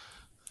awful.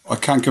 I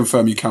can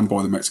confirm you can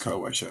buy the Mexico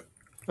away shirt.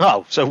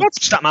 Oh, so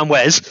Statman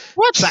Wes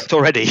sacked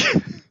already.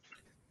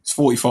 It's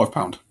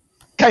 £45.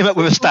 Came up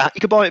with a stat.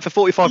 You could buy it for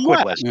 45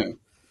 quid, Wes. Yeah.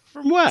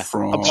 From where?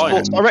 From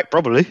Sports Direct,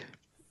 probably.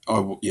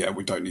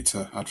 we don't need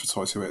to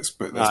advertise who it is,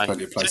 but there's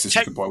plenty of places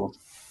you can buy one.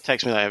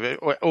 Text me later.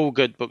 All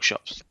good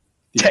bookshops.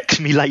 Yeah. Text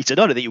me later. I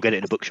don't think you'll get it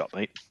in a bookshop,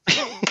 mate.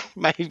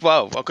 Maybe.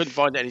 Well, I couldn't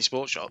find any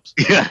sports shops.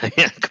 Yeah,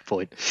 good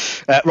point.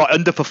 Right,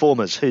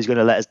 underperformers. Who's going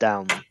to let us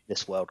down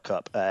this World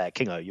Cup?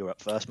 Kingo, you're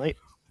up first, mate.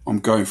 I'm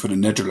going for the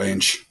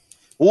Netherlands.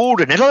 Oh,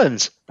 the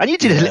Netherlands. And you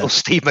did a little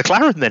Steve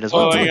McLaren then as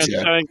well.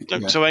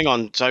 Oh, so hang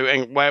on.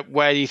 So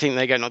where do you think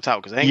they get knocked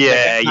out? Because you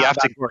have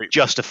to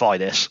justify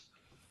this.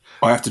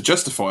 I have to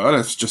justify. I don't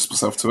have to justify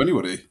myself to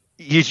anybody.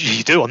 You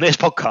do on this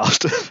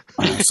podcast.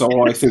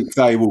 So I think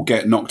they will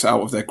get knocked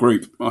out of their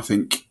group. I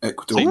think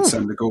Ecuador and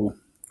Senegal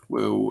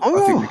will. I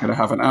think they're going to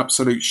have an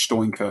absolute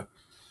stoinker.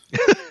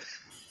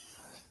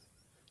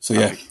 So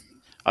yeah,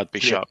 I'd be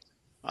shocked.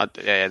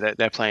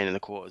 They're playing in the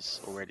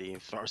quarters already.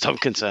 As far as I'm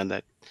concerned,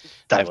 that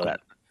game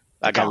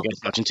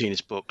against Argentina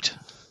is booked.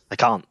 They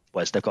can't.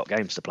 Whereas they've got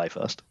games to play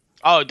first.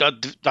 Oh,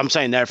 I'm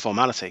saying they're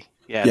formality.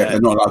 Yeah, they're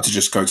not allowed to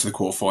just go to the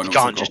quarterfinals. You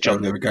can't just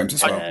jump. Their games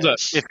as well. Look,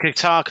 if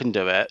Qatar can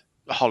do it,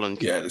 Holland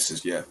can.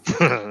 Yeah,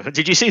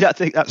 Did you see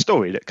that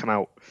story that came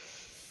out?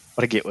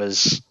 I think it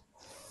was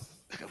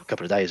a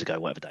couple of days ago,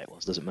 whatever day it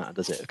was. Doesn't matter,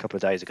 does it? A couple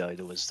of days ago,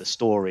 there was the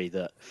story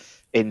that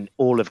in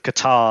all of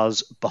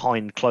Qatar's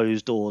behind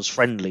closed doors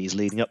friendlies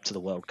leading up to the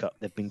World Cup,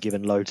 they've been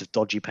given loads of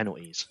dodgy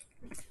penalties.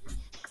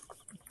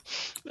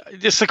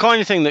 It's the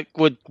kind of thing that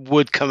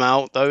would come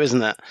out, though,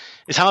 isn't it?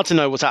 It's hard to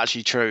know what's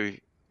actually true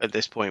at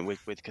this point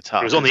with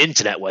Qatar. It was on the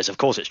internet, Wes. Of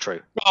course, it's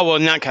true. Oh well,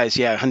 in that case,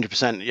 yeah,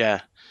 100%,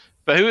 yeah.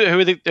 But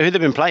who they've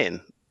been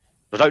playing?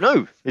 I don't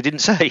know. It didn't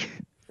say.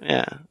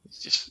 Yeah, it's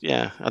just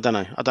I don't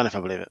know. I don't know if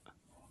I believe it.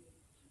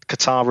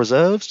 Qatar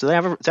reserves? Do they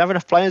have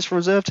enough players for a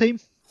reserve team?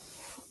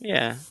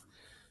 Yeah.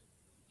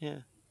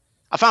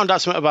 I found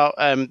out something about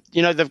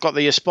they've got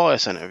the Aspire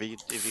Centre. Have you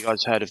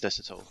guys heard of this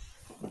at all?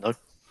 No.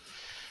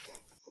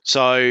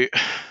 So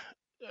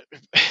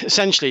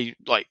essentially,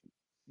 like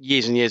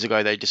years and years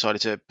ago, they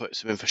decided to put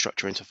some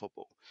infrastructure into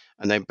football,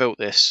 and they built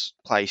this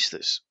place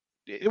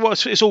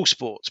it's all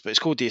sports, but it's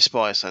called the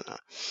Aspire Centre,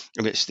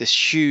 and it's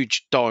this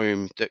huge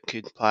dome that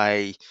could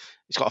play.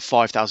 It's got a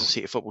 5,000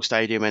 seat football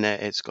stadium in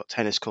it. It's got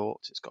tennis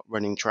courts. It's got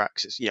running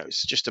tracks. It's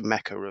just a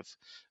mecca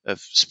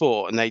of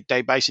sport, and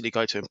they basically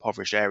go to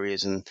impoverished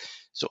areas and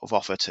sort of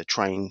offer to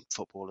train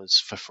footballers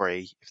for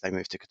free if they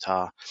move to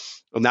Qatar.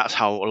 And that's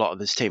how a lot of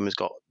this team has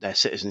got their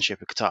citizenship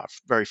in Qatar.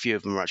 Very few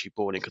of them are actually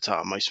born in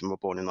Qatar. Most of them were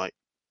born in like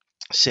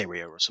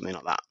Syria or something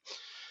like that.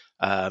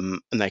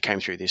 And they came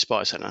through the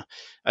Aspire Centre.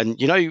 And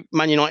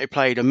Man United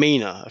played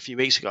Amina a few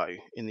weeks ago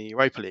in the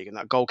Europa League, and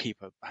that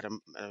goalkeeper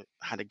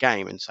had a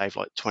game and saved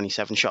like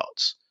 27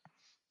 shots.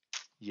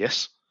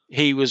 Yes.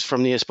 He was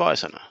from the Aspire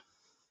Centre.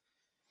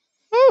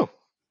 Oh.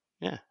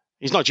 Yeah.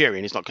 He's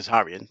Nigerian, he's not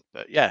Qatarian,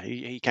 but yeah,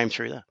 he came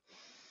through there.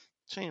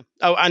 So, yeah.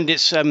 Oh, and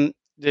it's the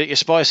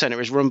Aspire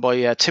Centre is run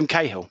by Tim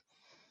Cahill.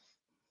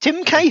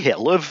 Tim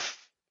Cahill of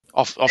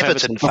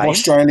Everton fame.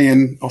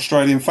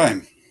 Australian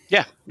fame.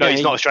 Yeah. No,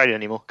 he's not Australian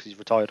anymore because he's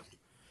retired.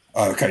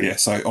 Oh, okay, yeah.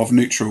 So of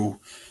neutral,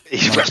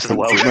 He's rest of the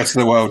world. Rest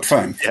of the world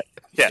fame.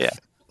 Yeah.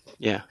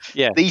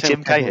 The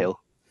Tim Cahill.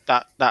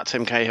 That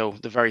Tim Cahill,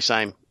 the very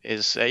same,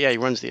 is he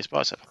runs the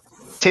Aspire Centre.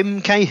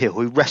 Tim Cahill,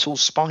 who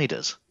wrestles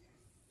spiders.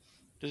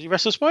 Does he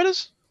wrestle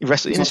spiders? He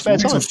wrestles in his spare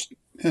time.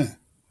 Yeah.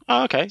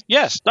 Oh, okay.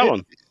 Yes, that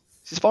one.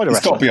 He's a spider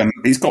wrestler.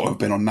 He's got to have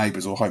been on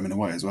Neighbours or Home and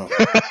Away as well.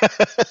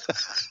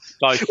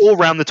 All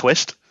round the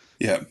twist.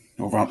 Yeah,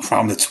 or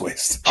round the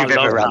twist. Do you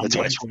remember Round the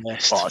Twist?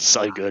 Twist? Oh, it's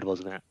so good,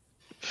 wasn't it?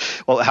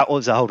 Well,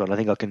 hold on. I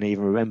think I can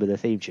even remember the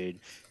theme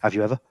tune. Have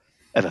you ever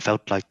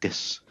felt like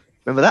this?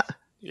 Remember that?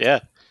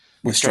 Yeah.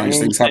 Where strange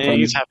things happen.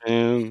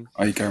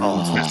 Are you going around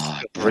the twist? Oh,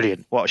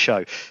 brilliant. What a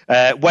show.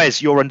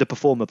 Wes, your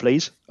underperformer,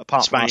 please,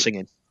 apart from our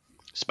singing.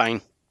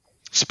 Spain.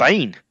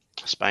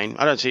 I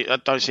I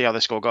don't see how they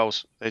score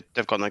goals.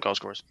 They've got no goal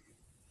scorers.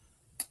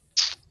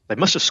 They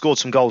must have scored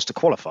some goals to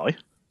qualify.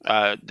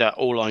 They're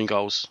all own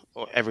goals.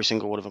 Every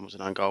single one of them was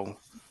an own goal.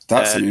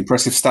 That's an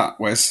impressive stat,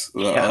 Wes.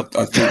 Yeah.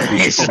 I think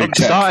we should I'm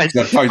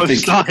probably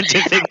check. starting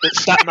to think that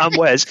Statman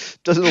Wes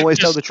doesn't always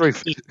tell the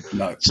truth.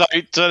 No. So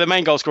the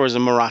main goal scorers are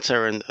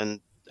Morata and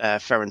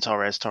Ferran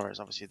Torres.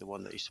 Torres, obviously the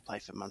one that used to play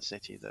for Man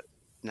City that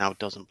now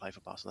doesn't play for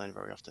Barcelona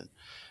very often.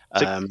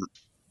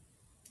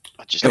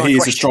 But he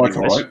is a striker,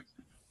 right?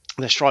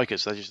 They're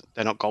strikers.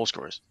 They're not goal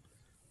scorers.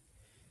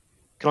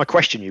 Can I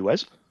question you,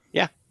 Wes?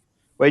 Yeah.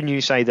 When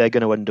you say they're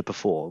going to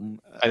underperform,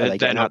 are they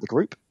getting out of the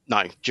group?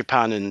 No,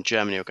 Japan and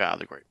Germany will get out of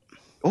the group.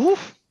 Oh,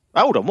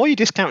 hold on. Why are you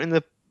discounting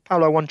the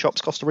Paulo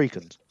One-Chops Costa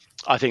Ricans?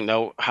 I think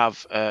they'll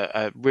have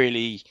a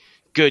really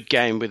good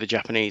game with the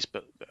Japanese,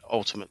 but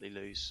ultimately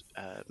lose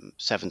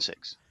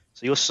 7-6.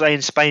 So you're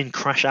saying Spain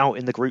crash out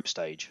in the group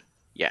stage?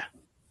 Yeah,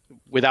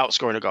 without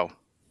scoring a goal.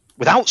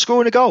 Without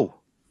scoring a goal?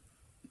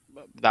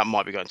 That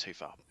might be going too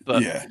far.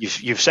 But yeah.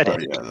 You've said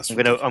it. Yeah,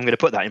 I'm gonna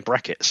put that in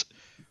brackets.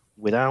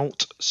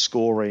 Without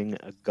scoring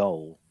a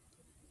goal.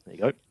 There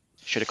you go.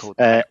 Should have called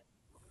that.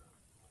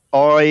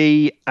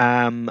 I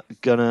am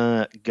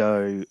gonna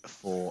go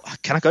for.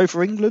 Can I go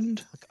for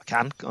England? I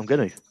can. I'm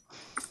gonna.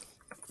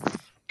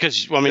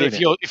 Because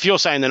if you're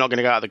saying they're not going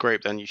to go out of the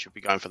group, then you should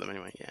be going for them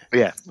anyway. Yeah.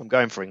 Yeah, I'm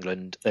going for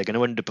England. They're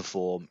going to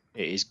underperform.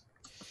 It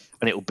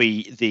will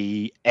be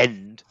the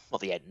end.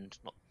 Not the end,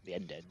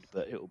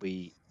 but it will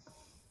be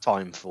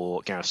time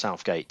for Gareth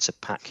Southgate to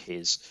pack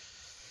his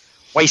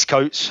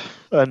waistcoats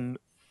and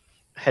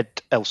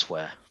head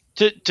elsewhere.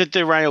 To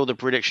derail the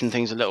prediction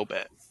things a little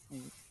bit,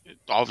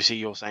 obviously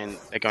you're saying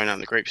they're going out in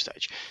the group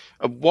stage.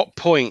 At what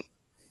point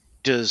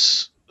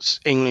does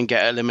England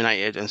get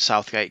eliminated and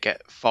Southgate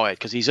get fired?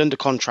 Because he's under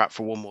contract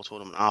for one more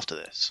tournament after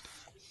this.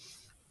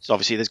 So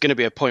obviously there's going to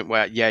be a point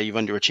where, yeah, you've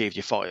underachieved,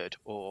 you're fired,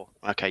 or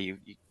okay,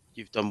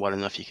 you've done well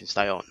enough, you can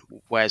stay on.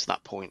 Where's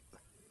that point?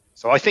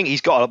 So I think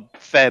he's got a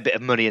fair bit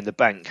of money in the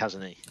bank,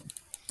 hasn't he?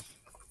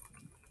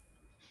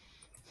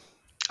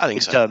 I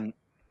think so.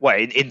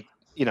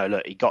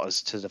 Look, he got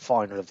us to the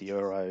final of the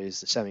Euros,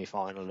 the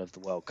semi-final of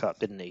the World Cup,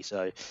 didn't he?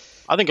 So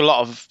I think a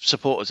lot of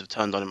supporters have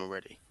turned on him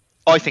already.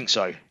 I think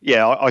so.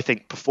 Yeah, I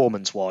think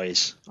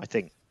performance-wise, I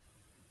think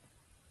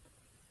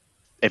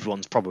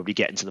everyone's probably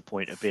getting to the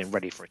point of being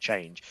ready for a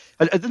change.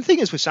 And the thing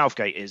is with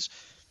Southgate is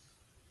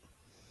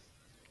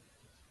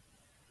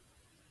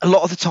a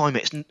lot of the time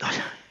it's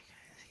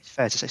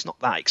fair to say it's not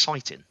that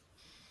exciting.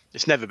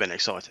 It's never been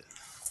exciting.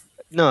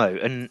 No,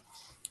 and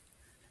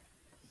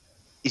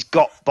he's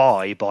got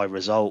by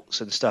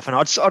results and stuff. And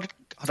I'd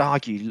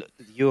argue look,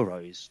 the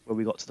Euros where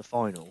we got to the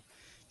final.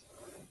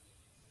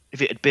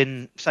 If it had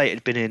been, say, it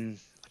had been in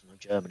I don't know,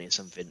 Germany or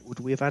something, would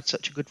we have had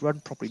such a good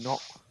run? Probably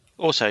not.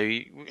 Also,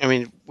 I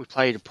mean, we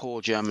played a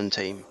poor German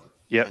team.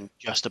 Yeah, and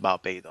just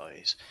about beat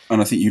those.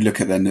 And I think you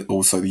look at then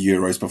also the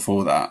Euros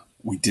before that,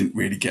 we didn't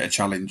really get a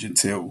challenge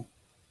until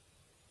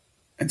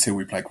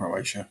we played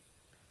Croatia.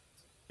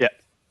 Yeah,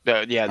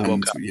 the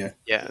World Cup.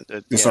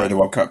 Sorry, the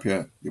World Cup.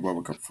 Yeah, the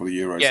World Cup for the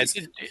Euros. Yeah,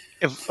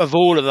 of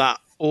all of that,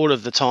 all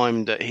of the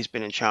time that he's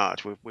been in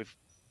charge, we've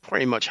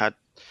pretty much had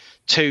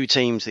two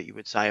teams that you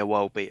would say are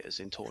world beaters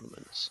in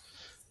tournaments.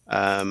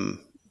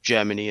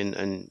 Germany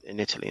and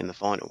Italy in the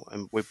final,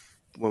 and we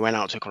went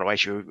out to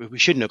Croatia. We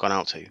shouldn't have gone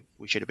out to.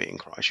 We should have beaten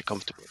Croatia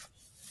comfortably.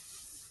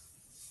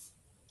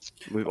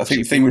 I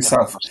think the thing with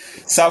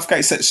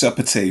Southgate sets up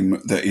a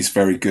team that is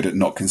very good at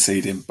not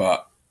conceding,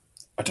 but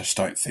I just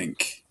don't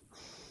think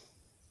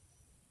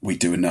we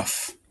do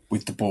enough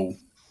with the ball.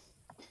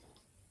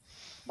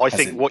 I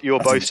think what you're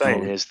both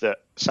saying is that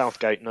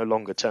Southgate no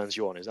longer turns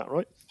you on. Is that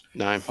right?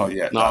 No. Oh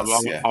yeah. No, I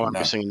won't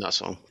be singing that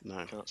song. No,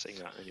 I can't sing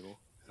that anymore.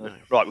 No.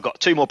 Right, we've got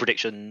two more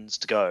predictions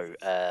to go.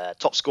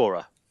 Top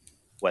scorer,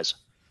 Wes.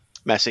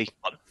 Messi.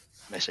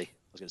 Messi.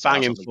 I was going to say,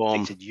 bang in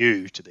form. Predicted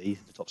you to be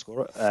the top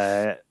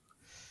scorer.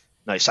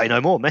 No, say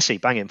no more. Messi,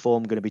 bang in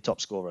form, going to be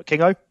top scorer.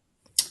 Kingo?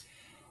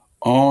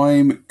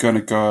 I'm going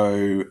to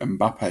go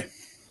Mbappe.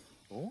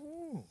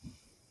 Oh.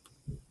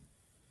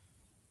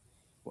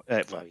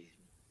 No.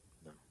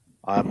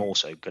 I'm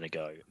also going to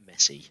go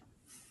Messi.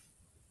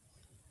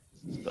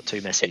 We've got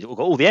two Messi. We've got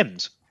all the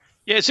M's.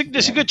 Yeah,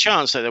 there's a good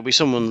chance that there'll be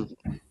someone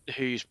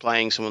who's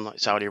playing someone like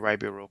Saudi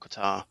Arabia or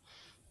Qatar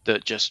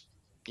that just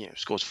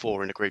scores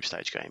 4 in a group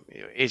stage game.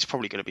 It's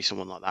probably going to be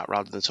someone like that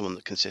rather than someone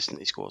that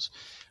consistently scores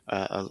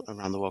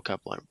around the World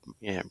Cup, like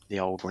the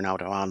old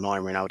Ronaldo, R9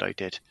 Ronaldo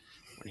did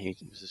when he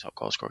was the top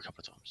goal scorer a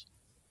couple of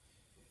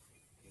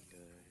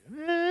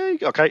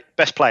times. Okay,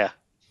 best player.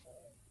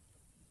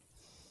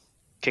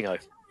 Kingo.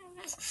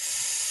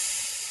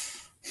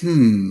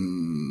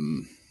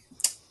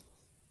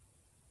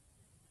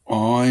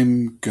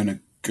 I'm gonna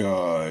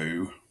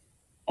go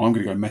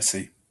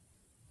Messi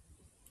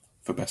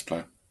for best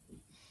player.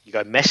 You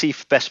go Messi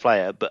for best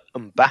player, but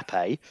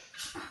Mbappe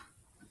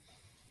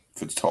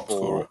for the top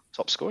scorer.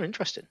 Top scorer,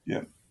 interesting.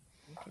 Yeah.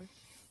 Okay.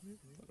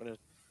 I'm gonna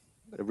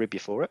rib you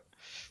for it.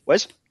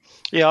 Wes?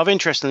 Yeah, I've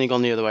interestingly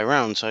gone the other way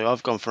around. So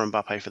I've gone for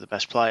Mbappe for the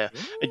best player.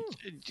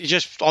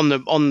 Just on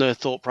the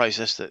thought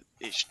process that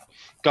it's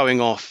going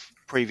off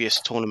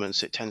previous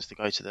tournaments, it tends to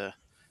go to the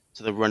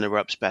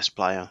runner-up's best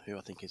player, who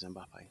I think is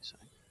Mbappe. So,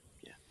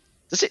 yeah.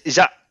 Is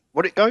that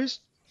what it goes?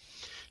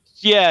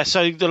 Yeah.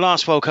 So the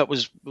last World Cup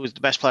was the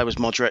best player was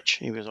Modric.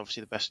 He was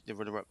obviously the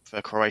runner-up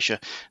for Croatia.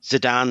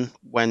 Zidane,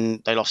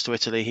 when they lost to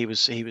Italy, he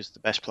was the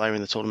best player in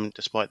the tournament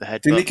despite the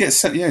headbutt. Didn't he get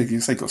sent? Yeah, he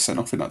got sent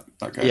off in that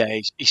game. Yeah,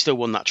 he still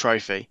won that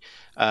trophy.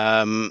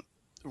 Ronaldo,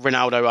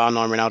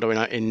 R9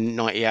 Ronaldo in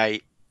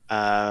 '98.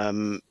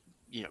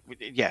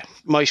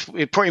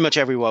 Pretty much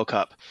every World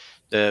Cup.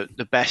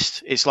 The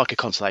best, it's like a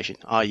consolation.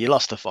 You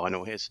lost the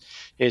final. Here's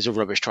a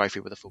rubbish trophy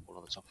with a football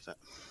on the top of it.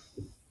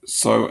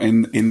 So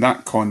in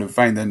that kind of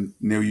vein, then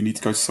Neil, you need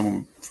to go to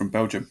someone from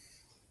Belgium.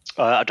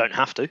 I don't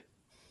have to.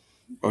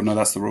 Oh no,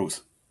 that's the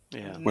rules.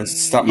 Yeah. Where's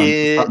Statman?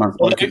 Yeah.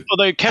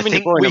 Although Kevin De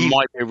Bruyne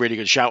might be a really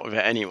good shout with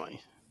it anyway.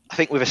 I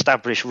think we've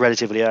established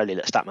relatively early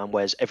that Statman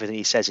wears everything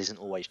he says isn't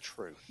always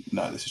true.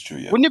 No, this is true.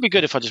 Yeah. Wouldn't it be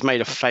good if I just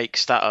made a fake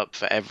stat up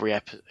for every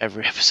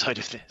episode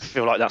of this? I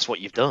feel like that's what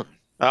you've done.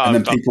 And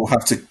then people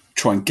have to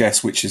try and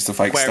guess which is the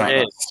fake where stat.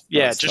 It is.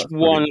 Yeah, just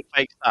one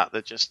fake stat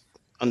that just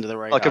under the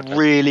radar. Like a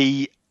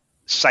really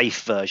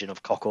safe version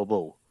of cock or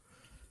bull.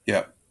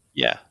 Yeah.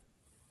 Yeah.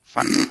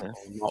 Fact,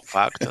 not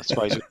fact. I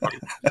suppose.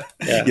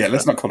 Yeah,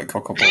 let's not call it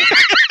cock or bull.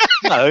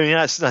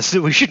 No, that's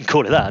we shouldn't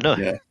call it that. No.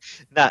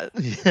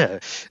 Yeah.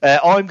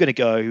 I'm going to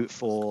go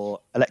for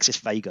Alexis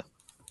Vega.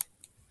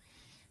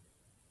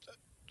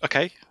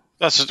 Okay,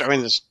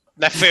 there's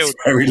left field.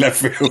 It's very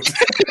left field.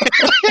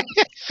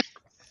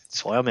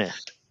 That's why I'm here.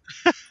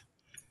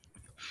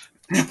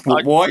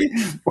 Why? Why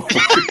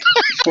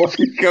are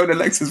you going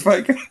Alexis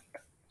Vega?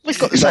 He's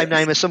got the same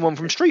name as someone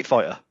from Street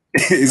Fighter.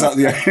 Is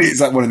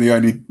that one of the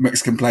only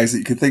Mexican players that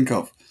you could think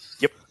of?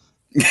 Yep.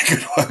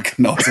 Good work.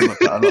 Nice.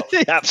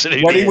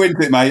 Absolutely. When he wins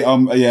it, mate,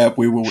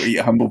 we will eat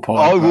humble pie.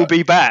 I will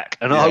be back,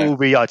 and I will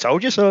be. I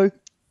told you so.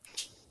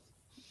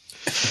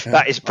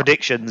 That is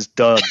predictions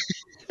done.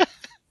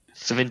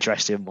 Some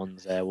interesting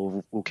ones there.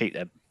 We'll keep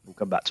them. We'll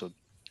come back to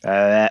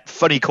them.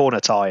 Funny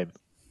corner time.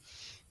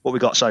 What we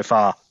got so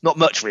far? Not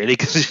much really,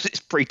 because it's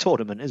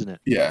pre-tournament, isn't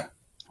it? Yeah.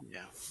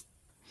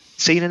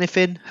 Seen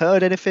anything?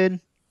 Heard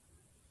anything?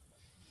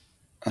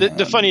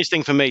 The funniest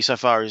thing for me so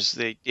far is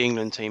the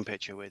England team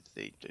picture with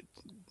the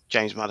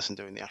James Maddison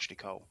doing the Ashley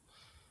Cole.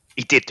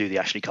 He did do the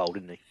Ashley Cole,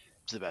 didn't he?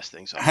 It's the best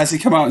thing. So has he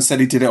come out and said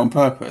he did it on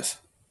purpose?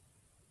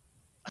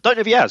 I don't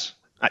know if he has,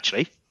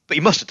 actually, but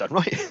he must have done,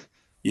 right?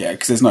 Yeah,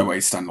 because there's no way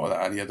he'd stand like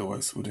that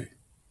otherwise, would he?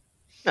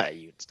 No,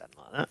 you would stand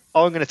like that.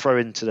 I'm going to throw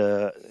into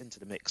the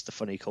mix the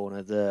funny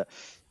corner.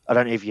 I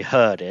don't know if you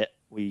heard it.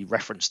 We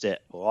referenced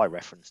it, or I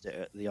referenced it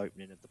at the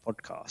opening of the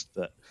podcast.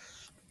 But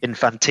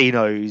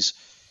Infantino's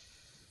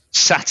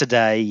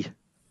Saturday,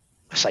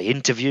 say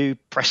interview,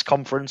 press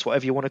conference,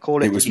 whatever you want to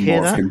call it. It was Did you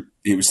hear more of that? him.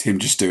 It was him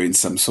just doing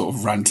some sort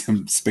of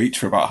random speech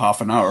for about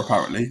half an hour,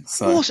 apparently.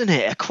 So Wasn't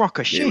it a crock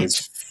of shit? it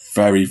was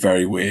very,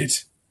 very weird.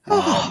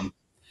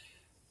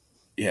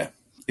 Yeah,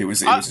 it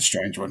was a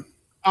strange one.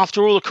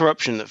 After all the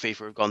corruption that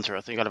FIFA have gone through,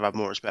 I think I'd have had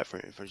more respect for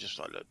him for just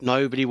like, look,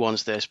 nobody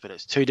wants this, but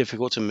it's too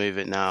difficult to move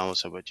it now,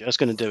 so we're just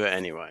going to do it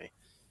anyway.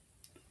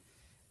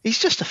 He's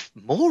just a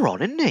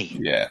moron, isn't he?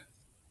 Yeah.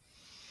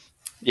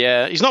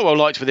 Yeah, he's not well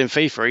liked within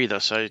FIFA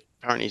either, so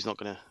apparently he's not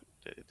going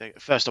to. The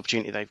first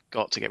opportunity they've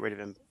got to get rid of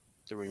him,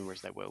 the rumour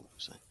is they will.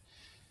 So.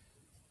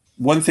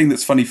 One thing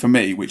that's funny for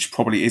me, which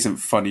probably isn't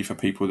funny for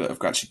people that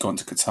have actually gone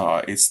to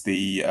Qatar, is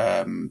the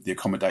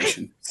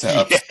accommodation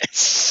setup.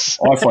 Yes.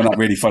 I find that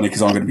really funny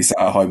because I'm going to be sat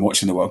at home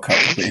watching the World Cup.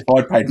 But if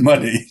I paid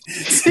money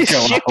to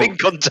go Shipping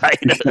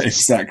containers.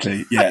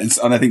 Exactly, yeah.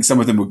 And I think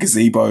some of them were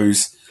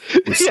gazebos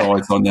with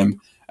sides on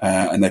them,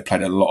 and they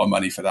paid a lot of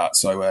money for that.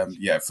 So,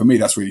 yeah, for me,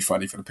 that's really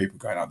funny for the people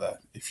going out there.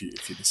 If you're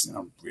listening,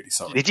 I'm really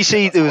sorry. Did you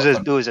see there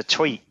was a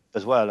tweet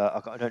as well?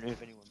 I don't know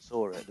if anyone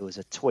saw it. There was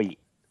a tweet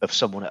of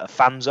someone at a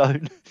fan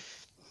zone.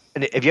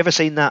 And have you ever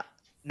seen that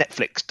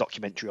Netflix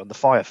documentary on the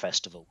Fire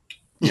Festival?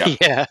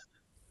 Yeah.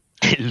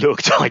 It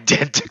looked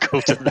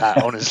identical to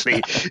that, honestly.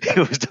 It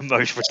was the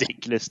most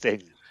ridiculous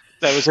thing.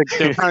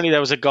 Apparently there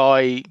was a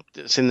guy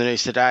that's in the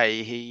news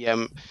today. He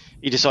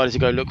decided to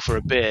go look for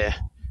a beer,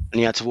 and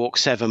he had to walk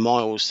 7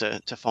 miles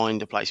to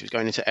find a place. He was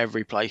going into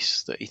every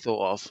place that he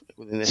thought of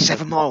within this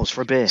 7 miles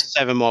for a beer.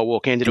 7-mile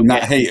walk. He ended In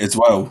up that heat as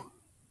well.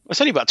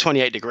 It's only about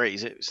 28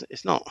 degrees.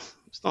 It's not.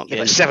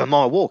 Yeah, 7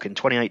 mile walk in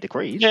 28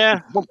 degrees.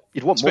 Yeah,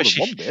 you'd want more than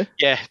one beer.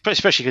 Yeah,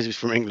 especially because he's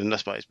from England, I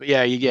suppose. But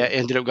yeah, he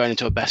ended up going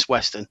into a Best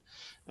Western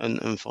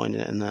and finding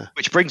it in there.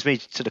 Which brings me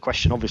to the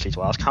question, obviously,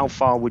 to ask: how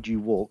far would you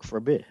walk for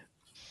a beer?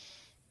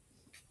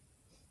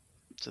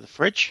 To the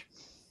fridge.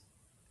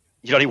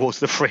 You'd only walk to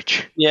the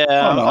fridge. Yeah.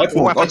 Oh,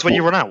 no, what happens when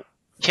you run out?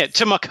 Yeah,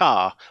 to my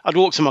car. I'd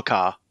walk to my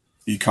car.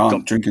 You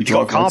can't drink and You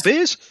drive. got car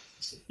beers?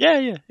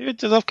 Yeah. Who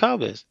does have car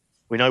beers?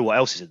 We know what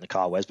else is in the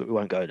car, Wes, but we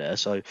won't go there.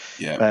 So,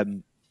 Yeah.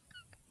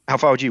 How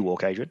far would you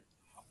walk, Adrian?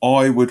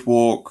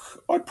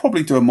 I'd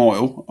probably do a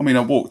mile. I mean,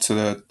 I walk to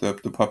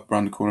the pub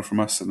around the corner from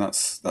us, and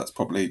that's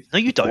probably No,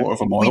 you don't. a quarter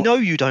of a mile. We know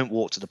you don't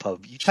walk to the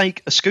pub. You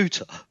take a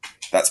scooter.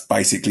 That's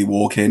basically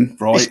walking,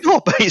 right? It's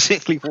not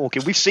basically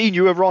walking. We've seen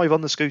you arrive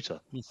on the scooter.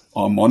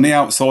 I'm on the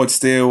outside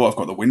still. I've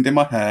got the wind in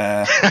my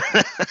hair.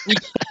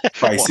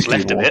 Basically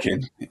left of it?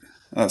 walking.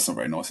 That's not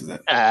very nice, is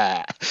it?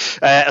 I'll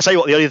tell you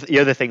what, the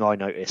other thing I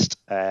noticed.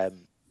 Did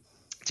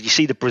you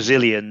see the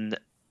Brazilian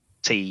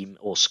team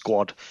or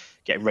squad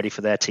getting ready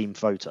for their team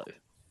photo?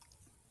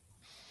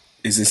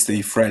 Is this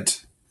the Fred?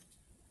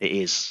 It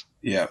is.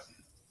 Yeah.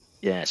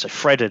 Yeah, so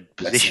Fred had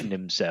positioned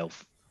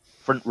himself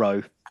front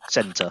row,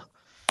 centre,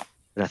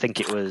 and I think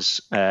it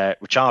was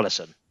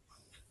Richarlison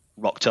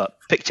rocked up,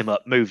 picked him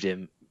up, moved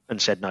him,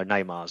 and said, no,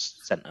 Neymar's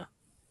centre.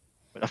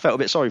 But I felt a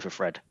bit sorry for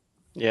Fred.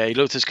 Yeah, he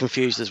looked as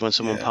confused as when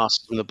someone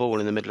passes him the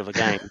ball in the middle of a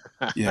game.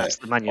 Yeah. That's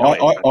the Man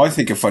United. I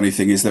think a funny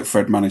thing is that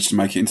Fred managed to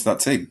make it into that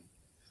team.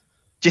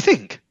 Do you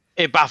think?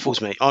 It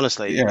baffles me,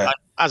 honestly. Yeah.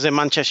 As a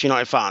Manchester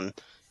United fan,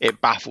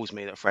 it baffles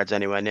me that Fred's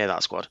anywhere near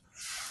that squad.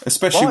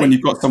 Especially when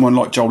you've got someone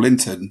like Joel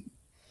Linton,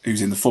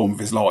 who's in the form of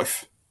his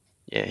life.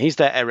 Yeah, he's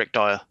their Eric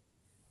Dyer.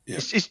 Yeah.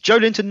 Is Joe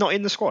Linton not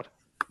in the squad?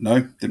 No,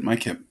 didn't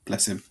make it.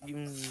 Bless him.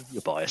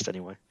 You're biased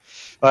anyway.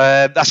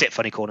 That's it,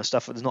 funny corner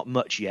stuff. There's not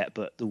much yet,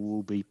 but there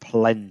will be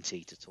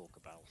plenty to talk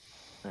about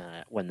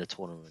when the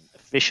tournament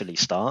officially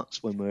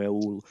starts, when we're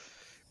all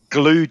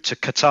glued to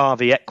Qatar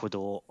v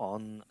Ecuador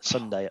on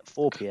Sunday at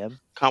 4 p.m.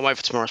 Can't wait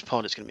for tomorrow's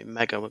pod. It's going to be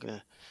mega. We're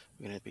going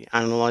to be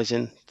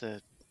analysing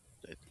the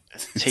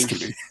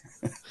teeth.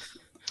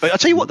 But I'll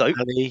tell you what, though,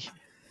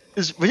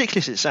 as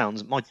ridiculous as it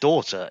sounds, my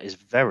daughter is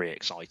very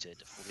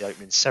excited for the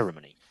opening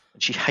ceremony,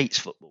 and she hates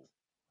football.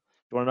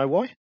 You want to know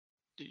why?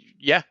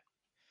 Yeah.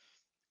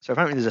 So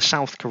apparently there's a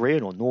South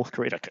Korean or North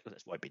Korean,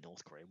 it won't be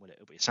North Korean, will it?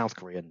 It'll be a South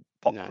Korean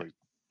pop group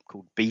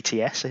called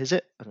BTS, is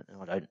it? I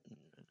don't know.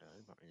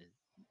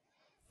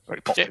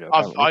 Very popular.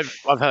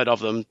 I've heard of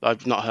them.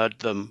 I've not heard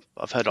them.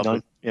 I've heard of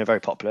them. Yeah, very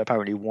popular.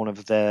 Apparently one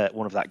of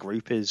that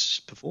group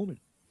is performing.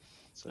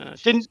 So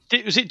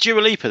was it Dua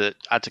Lipa that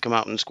had to come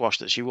out and squash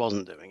that she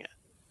wasn't doing it?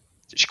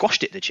 She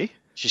squashed it, did she?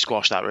 She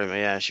squashed that rumour,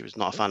 yeah. She was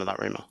not a fan of that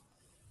rumour.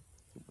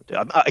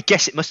 I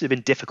guess it must have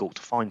been difficult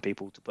to find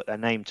people to put their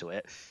name to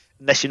it,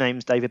 unless your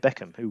name's David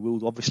Beckham, who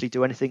will obviously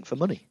do anything for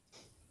money.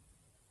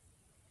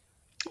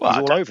 Well,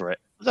 he's all over it.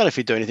 I don't know if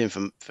he'd do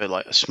anything for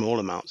like a small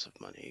amounts of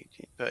money,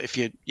 but if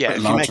you're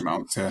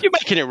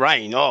making it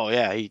rain,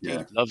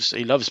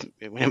 he loves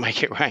when you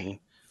make it rain.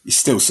 He's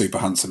still super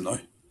handsome though.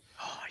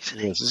 Oh,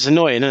 it's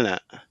annoying, isn't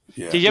it?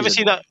 Yeah. Did you ever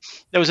see that?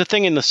 There was a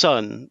thing in the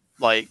Sun,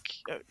 like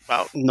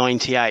about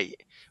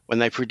 '98, when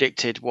they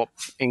predicted what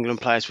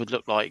England players would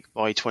look like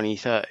by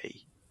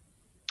 2030.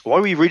 Why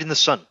were you reading the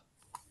Sun?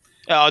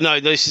 Oh no,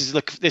 this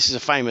is a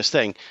famous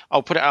thing.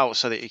 I'll put it out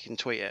so that you can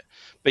tweet it.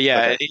 But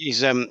yeah, He's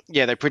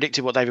they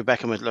predicted what David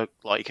Beckham would look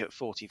like at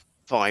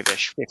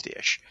 45-ish,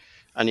 50-ish,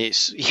 and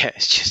it's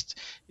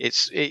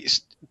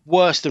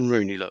worse than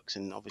Rooney looks,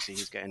 and obviously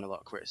he's getting a lot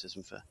of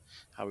criticism for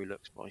how he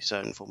looks by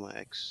certain former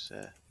ex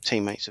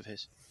teammates of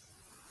his.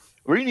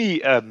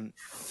 Rooney,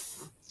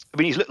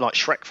 he's looked like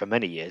Shrek for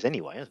many years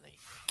anyway, hasn't he?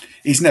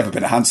 He's never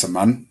been a handsome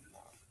man.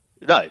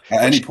 No, at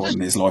any point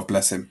in his life,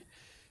 bless him.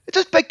 It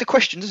does beg the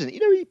question, doesn't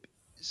it?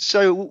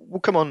 So we'll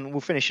come on, we'll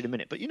finish in a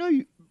minute. But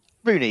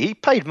Rooney, he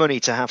paid money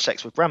to have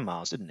sex with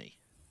grandmas, didn't he?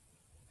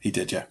 He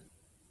did, yeah.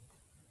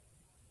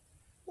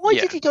 Why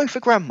did he go for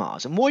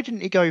grandmas, and why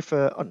didn't he go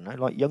for, I don't know,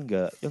 like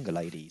younger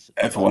ladies?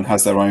 Everyone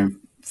has their own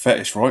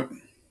fetish, right?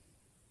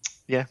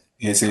 Yeah.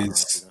 Here's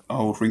his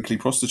old wrinkly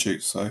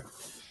prostitute. So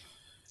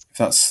if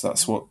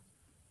that's what.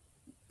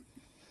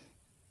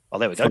 Oh,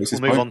 there we go.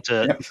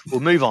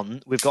 We'll move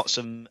on. We've got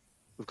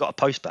a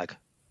post bag.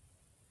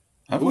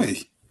 Have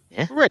we?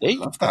 Yeah. Already? I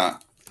love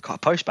that. We've got a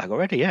post bag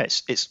already. Yeah,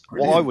 it's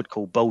what I would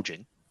call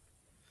bulging.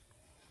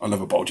 I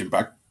love a bulging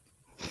bag.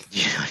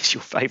 Yeah, it's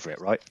your favourite,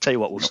 right? Tell you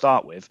what, we'll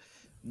start with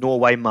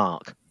Norway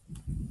Mark.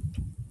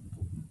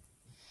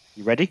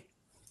 You ready?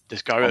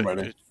 Just go. I'm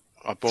ready.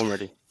 I'm born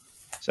ready.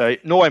 So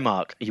Norway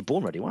Mark, are you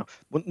born ready? Wow.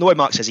 Well, Norway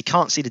Mark says he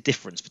can't see the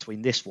difference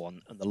between this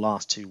one and the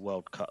last two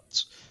World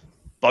Cups.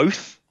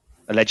 Both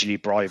allegedly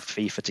bribed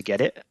FIFA to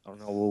get it. I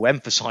will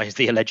emphasise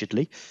the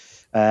allegedly.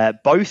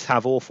 Both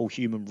have awful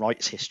human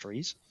rights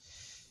histories.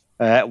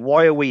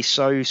 Why are we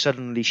so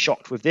suddenly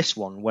shocked with this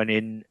one when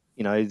in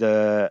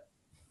the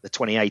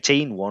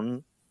 2018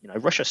 one,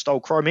 Russia stole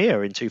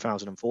Crimea in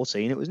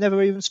 2014. It was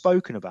never even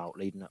spoken about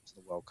leading up to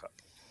the World Cup.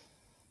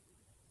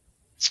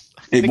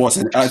 It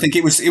wasn't. I think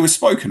it was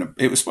spoken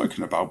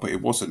about, but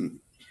it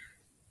wasn't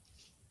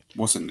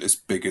as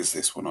big as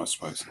this one, I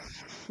suppose.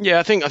 Yeah,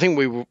 I think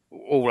we were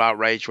all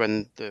outraged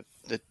when the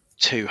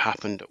two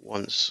happened at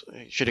once.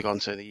 It should have gone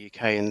to the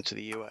UK and to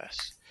the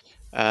US.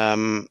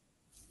 I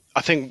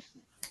think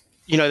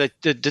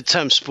the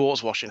term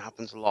sports washing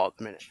happens a lot at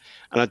the minute,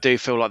 and I do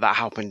feel like that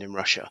happened in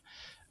Russia,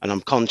 and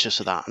I'm conscious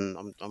of that,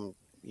 and I'm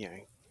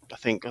I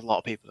think a lot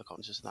of people are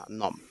conscious of that and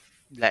not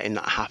letting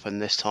that happen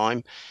this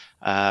time.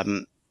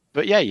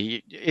 But yeah,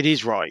 it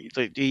is right.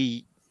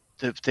 The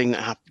thing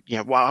that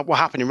happened, what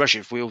happened in Russia,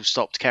 if we all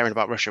stopped caring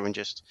about Russia and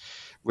just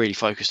really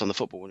focused on the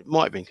football, it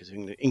might have been because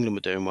England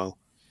were doing well.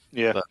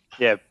 Yeah,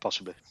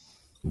 possibly.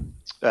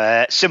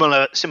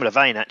 Similar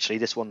vein, actually.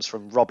 This one's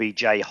from Robbie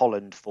J.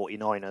 Holland,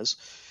 49ers.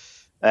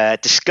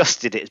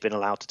 Disgusted it has been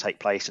allowed to take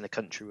place in a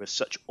country with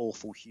such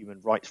awful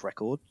human rights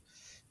record,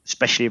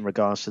 especially in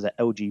regards to the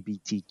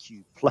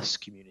LGBTQ plus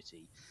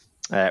community.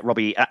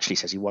 Robbie actually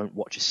says he won't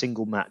watch a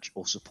single match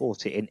or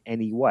support it in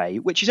any way,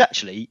 which is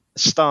actually a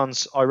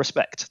stance I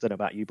respect. Don't know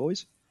about you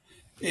boys.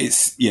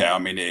 It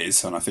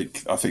is, and I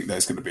think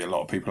there's going to be a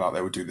lot of people out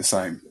there who do the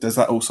same. Does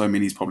that also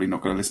mean he's probably not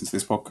going to listen to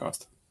this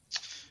podcast?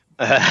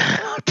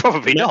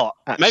 Probably not.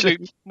 Actually.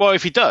 Maybe. Well,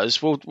 if he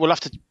does, we'll have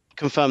to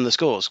confirm the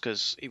scores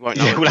because he won't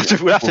know. Yeah,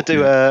 we'll have to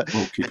do a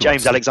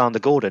James Alexander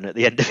Gordon at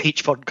the end of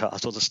each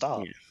podcast or the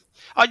start. Yeah.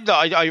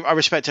 I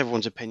respect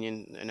everyone's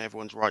opinion and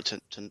everyone's right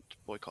to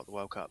boycott the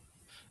World Cup.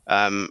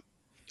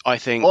 I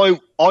think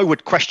I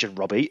would question,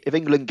 Robbie, if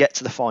England get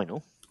to the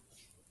final.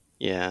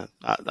 Yeah,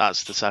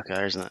 that's the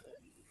sucker, isn't it?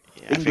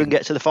 Yeah, England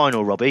get to the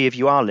final, Robbie, if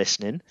you are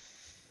listening.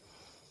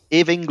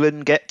 If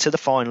England get to the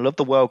final of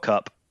the World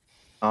Cup,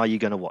 are you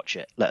going to watch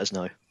it? Let us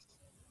know.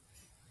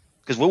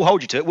 Because we'll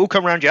hold you to it. We'll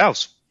come around your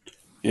house.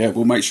 Yeah,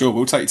 we'll make sure.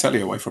 We'll take your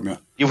telly away from you.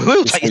 You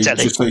will take your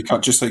telly. Just so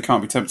you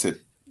can't be tempted.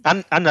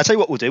 And I tell you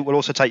what we'll do. We'll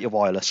also take your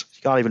wireless.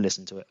 You can't even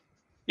listen to it.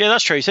 Yeah,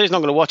 that's true. He said he's not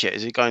going to watch it.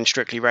 Is he going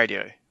strictly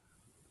radio?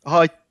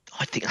 I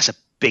think that's a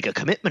bigger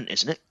commitment,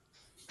 isn't it?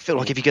 I feel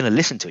like if you're going to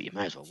listen to it, you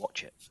may as well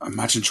watch it.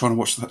 Imagine trying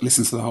to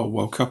listen to the whole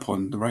World Cup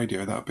on the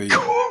radio. That'd be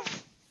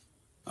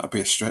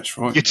a stretch,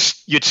 right?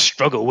 You'd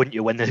struggle, wouldn't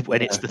you, when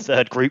it's the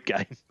third group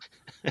game?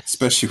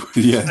 Especially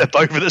they're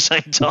both at the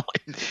same time.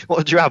 What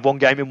did you have? One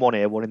game in one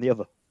ear, one in the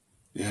other.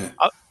 Yeah.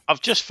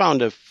 I've just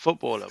found a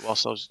footballer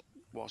whilst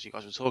you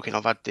guys were talking.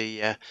 I've had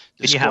the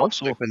squad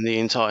open the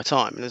entire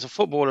time, and there's a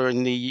footballer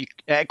in the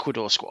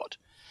Ecuador squad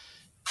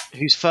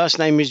whose first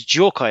name is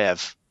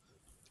Djorkaeff.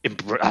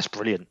 That's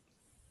brilliant.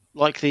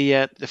 Like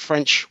the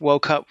French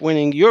World Cup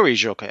winning Yuri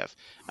Djorkaeff.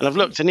 And I've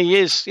looked, and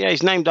he's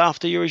named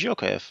after Yuri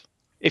Djorkaeff.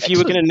 If you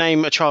were going to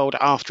name a child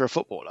after a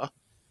footballer,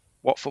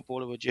 what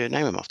footballer would you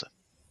name him after?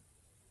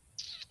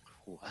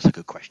 Oh, that's a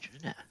good question,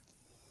 isn't it?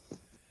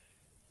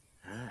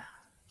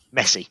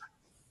 Messi.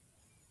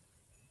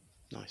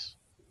 Nice.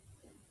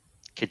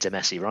 Kids are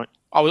messy, right?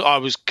 I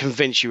was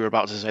convinced you were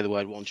about to say the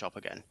word one chop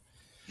again.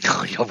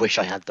 I wish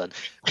I had done.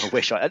 I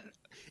wish I had.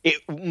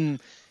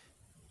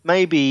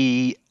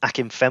 Maybe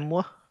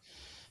Akinfenwa.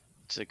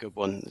 It's a good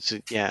one.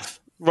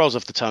 Rolls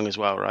off the tongue as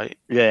well, right?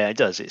 Yeah, it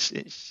does.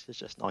 It's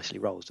just nicely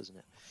rolls, doesn't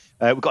it?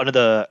 We've got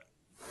another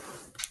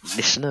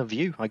listener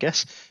view, I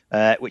guess,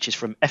 which is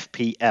from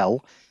FPL,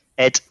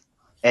 Ed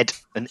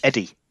and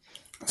Eddie.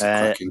 That's a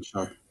cracking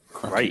show.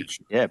 Great.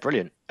 Yeah,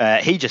 brilliant.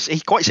 He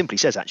quite simply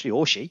says, actually,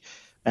 or she,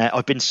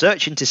 I've been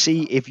searching to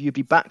see if you'd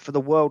be back for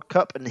the World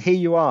Cup, and here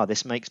you are.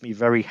 This makes me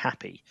very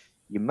happy.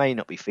 You may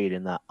not be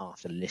feeling that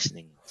after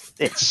listening to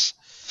this.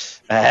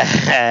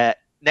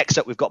 Next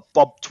up, we've got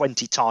Bob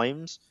 20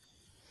 Times,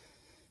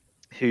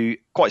 who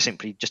quite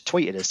simply just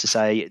tweeted us to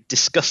say,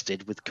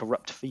 disgusted with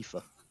corrupt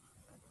FIFA.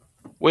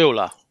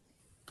 Wheeler.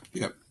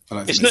 Yep. I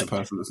don't think there's a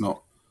person that's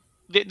not.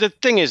 The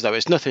thing is, though,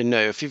 it's nothing new.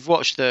 If you've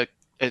watched the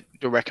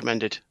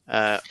recommended...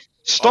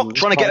 Stop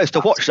trying to get us to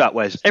watch that,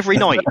 Wes. Every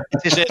night.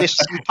 this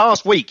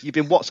past week, you've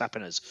been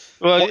WhatsApping us.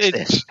 Well,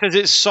 because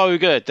it's so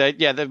good.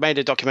 They've made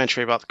a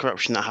documentary about the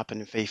corruption that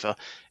happened in FIFA.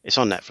 It's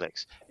on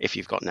Netflix. If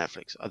you've got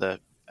Netflix,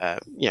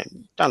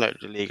 download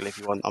it illegally if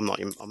you want. I'm not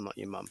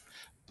your mum,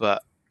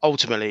 but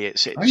ultimately, it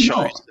shows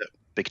that.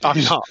 Big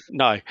I'm not.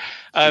 No,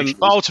 but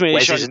ultimately,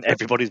 Wes it shows isn't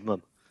everybody's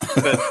mum.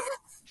 But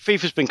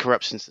FIFA's been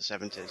corrupt since the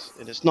 70s,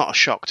 and it's not a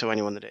shock to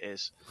anyone that it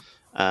is.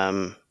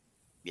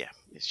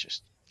 It's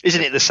just.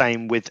 Isn't it the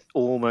same with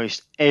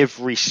almost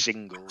every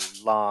single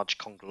large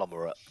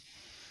conglomerate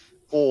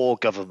or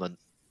government?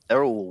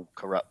 They're all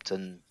corrupt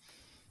and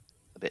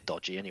a bit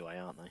dodgy anyway,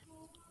 aren't they?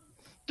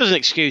 Doesn't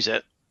excuse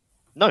it.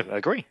 No, I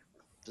agree.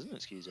 Doesn't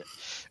excuse it.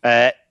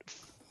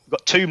 We've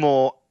got two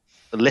more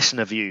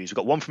listener views. We've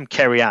got one from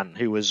Kerry Ann,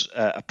 who was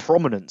a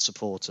prominent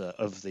supporter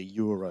of the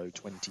Euro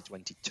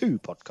 2022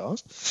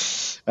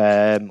 podcast,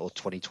 or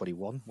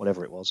 2021,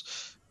 whatever it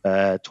was.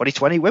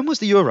 2020, when was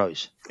the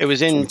Euros? It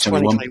was in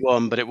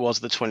 2021, but it was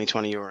the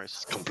 2020 Euros.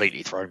 It's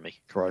completely thrown me,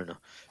 Corona.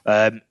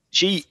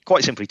 She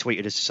quite simply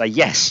tweeted us to say,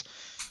 yes,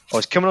 I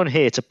was coming on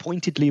here to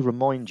pointedly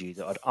remind you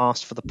that I'd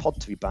asked for the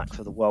pod to be back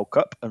for the World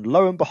Cup, and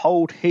lo and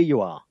behold, here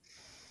you are.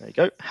 There you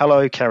go.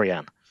 Hello, Kerry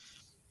Ann.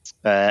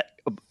 I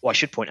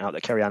should point out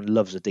that Kerry Ann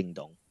loves a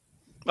ding-dong.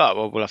 Oh,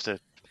 well, we'll have to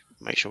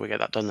make sure we get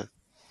that done then.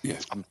 Yeah.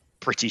 I'm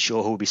pretty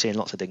sure we'll be seeing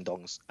lots of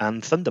ding-dongs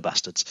and thunder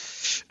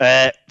bastards.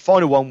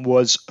 Final one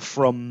was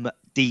from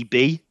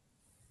DB.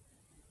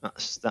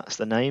 That's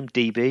the name.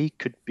 DB.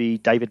 Could be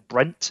David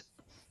Brent.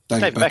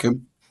 David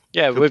Beckham.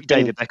 Yeah,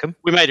 David Beckham.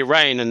 We made it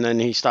rain, and then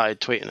he started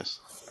tweeting us.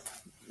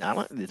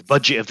 Now, the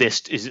budget of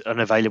this is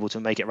unavailable to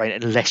make it rain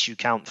unless you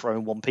count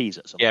throwing 1p's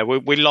at someone. Yeah,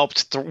 we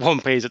lobbed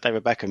 1p's at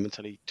David Beckham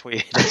until he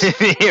tweeted us.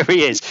 Here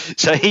he is.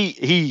 So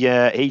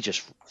he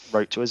just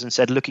wrote to us and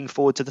said, looking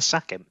forward to the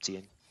sack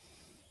emptying.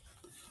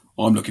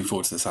 I'm looking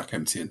forward to the sack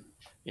emptying.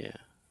 Yeah.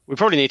 We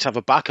probably need to have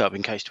a backup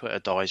in case Twitter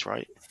dies,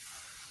 right?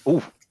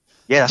 Oh,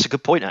 yeah, that's a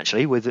good point,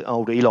 actually, with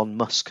old Elon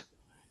Musk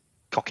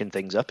cocking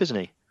things up, isn't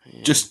he?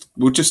 Yeah.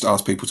 We'll just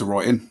ask people to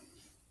write in.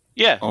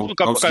 Yeah.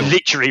 Go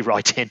literally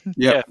write in.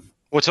 Yeah.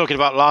 We're talking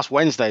about last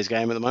Wednesday's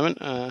game at the moment.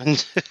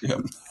 Yeah.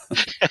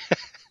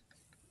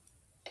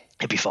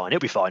 It'll be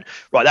fine.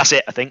 Right, that's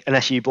it, I think,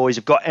 unless you boys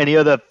have got any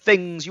other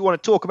things you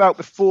want to talk about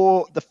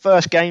before the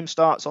first game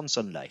starts on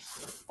Sunday.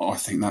 I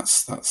think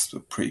that's a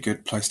pretty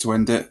good place to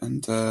end it.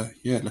 And,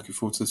 looking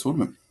forward to the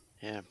tournament.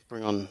 Yeah,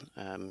 bring on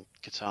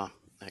Qatar,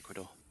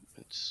 Ecuador.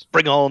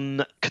 Bring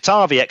on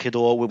Qatar v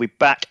Ecuador. We'll be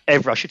back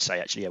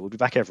we'll be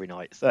back every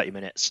night, 30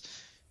 minutes.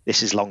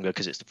 This is longer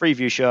because it's the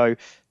preview show.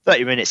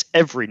 30 minutes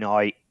every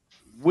night.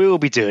 We'll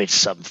be doing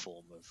some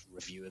form of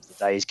review of the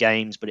day's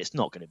games, but it's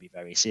not going to be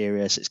very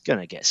serious. It's going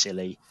to get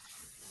silly.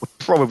 We're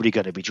probably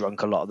going to be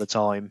drunk a lot of the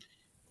time.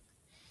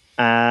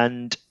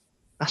 And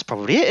that's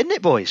probably it, isn't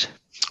it, boys?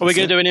 Are we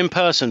going to do an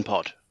in-person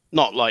pod?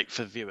 Not like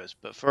for viewers,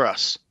 but for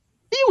us.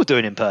 You will do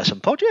an in-person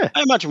pod, yeah.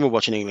 I imagine we're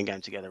watching England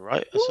game together,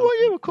 right?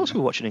 Oh, yeah, of course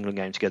we're watching England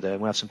game together.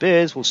 And we'll have some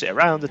beers, we'll sit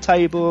around the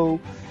table,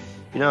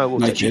 we'll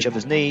touch each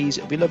other's knees.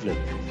 It'll be lovely.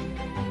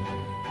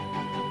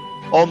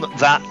 On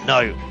that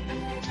note,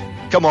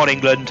 come on,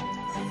 England.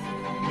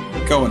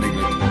 Go on,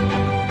 England.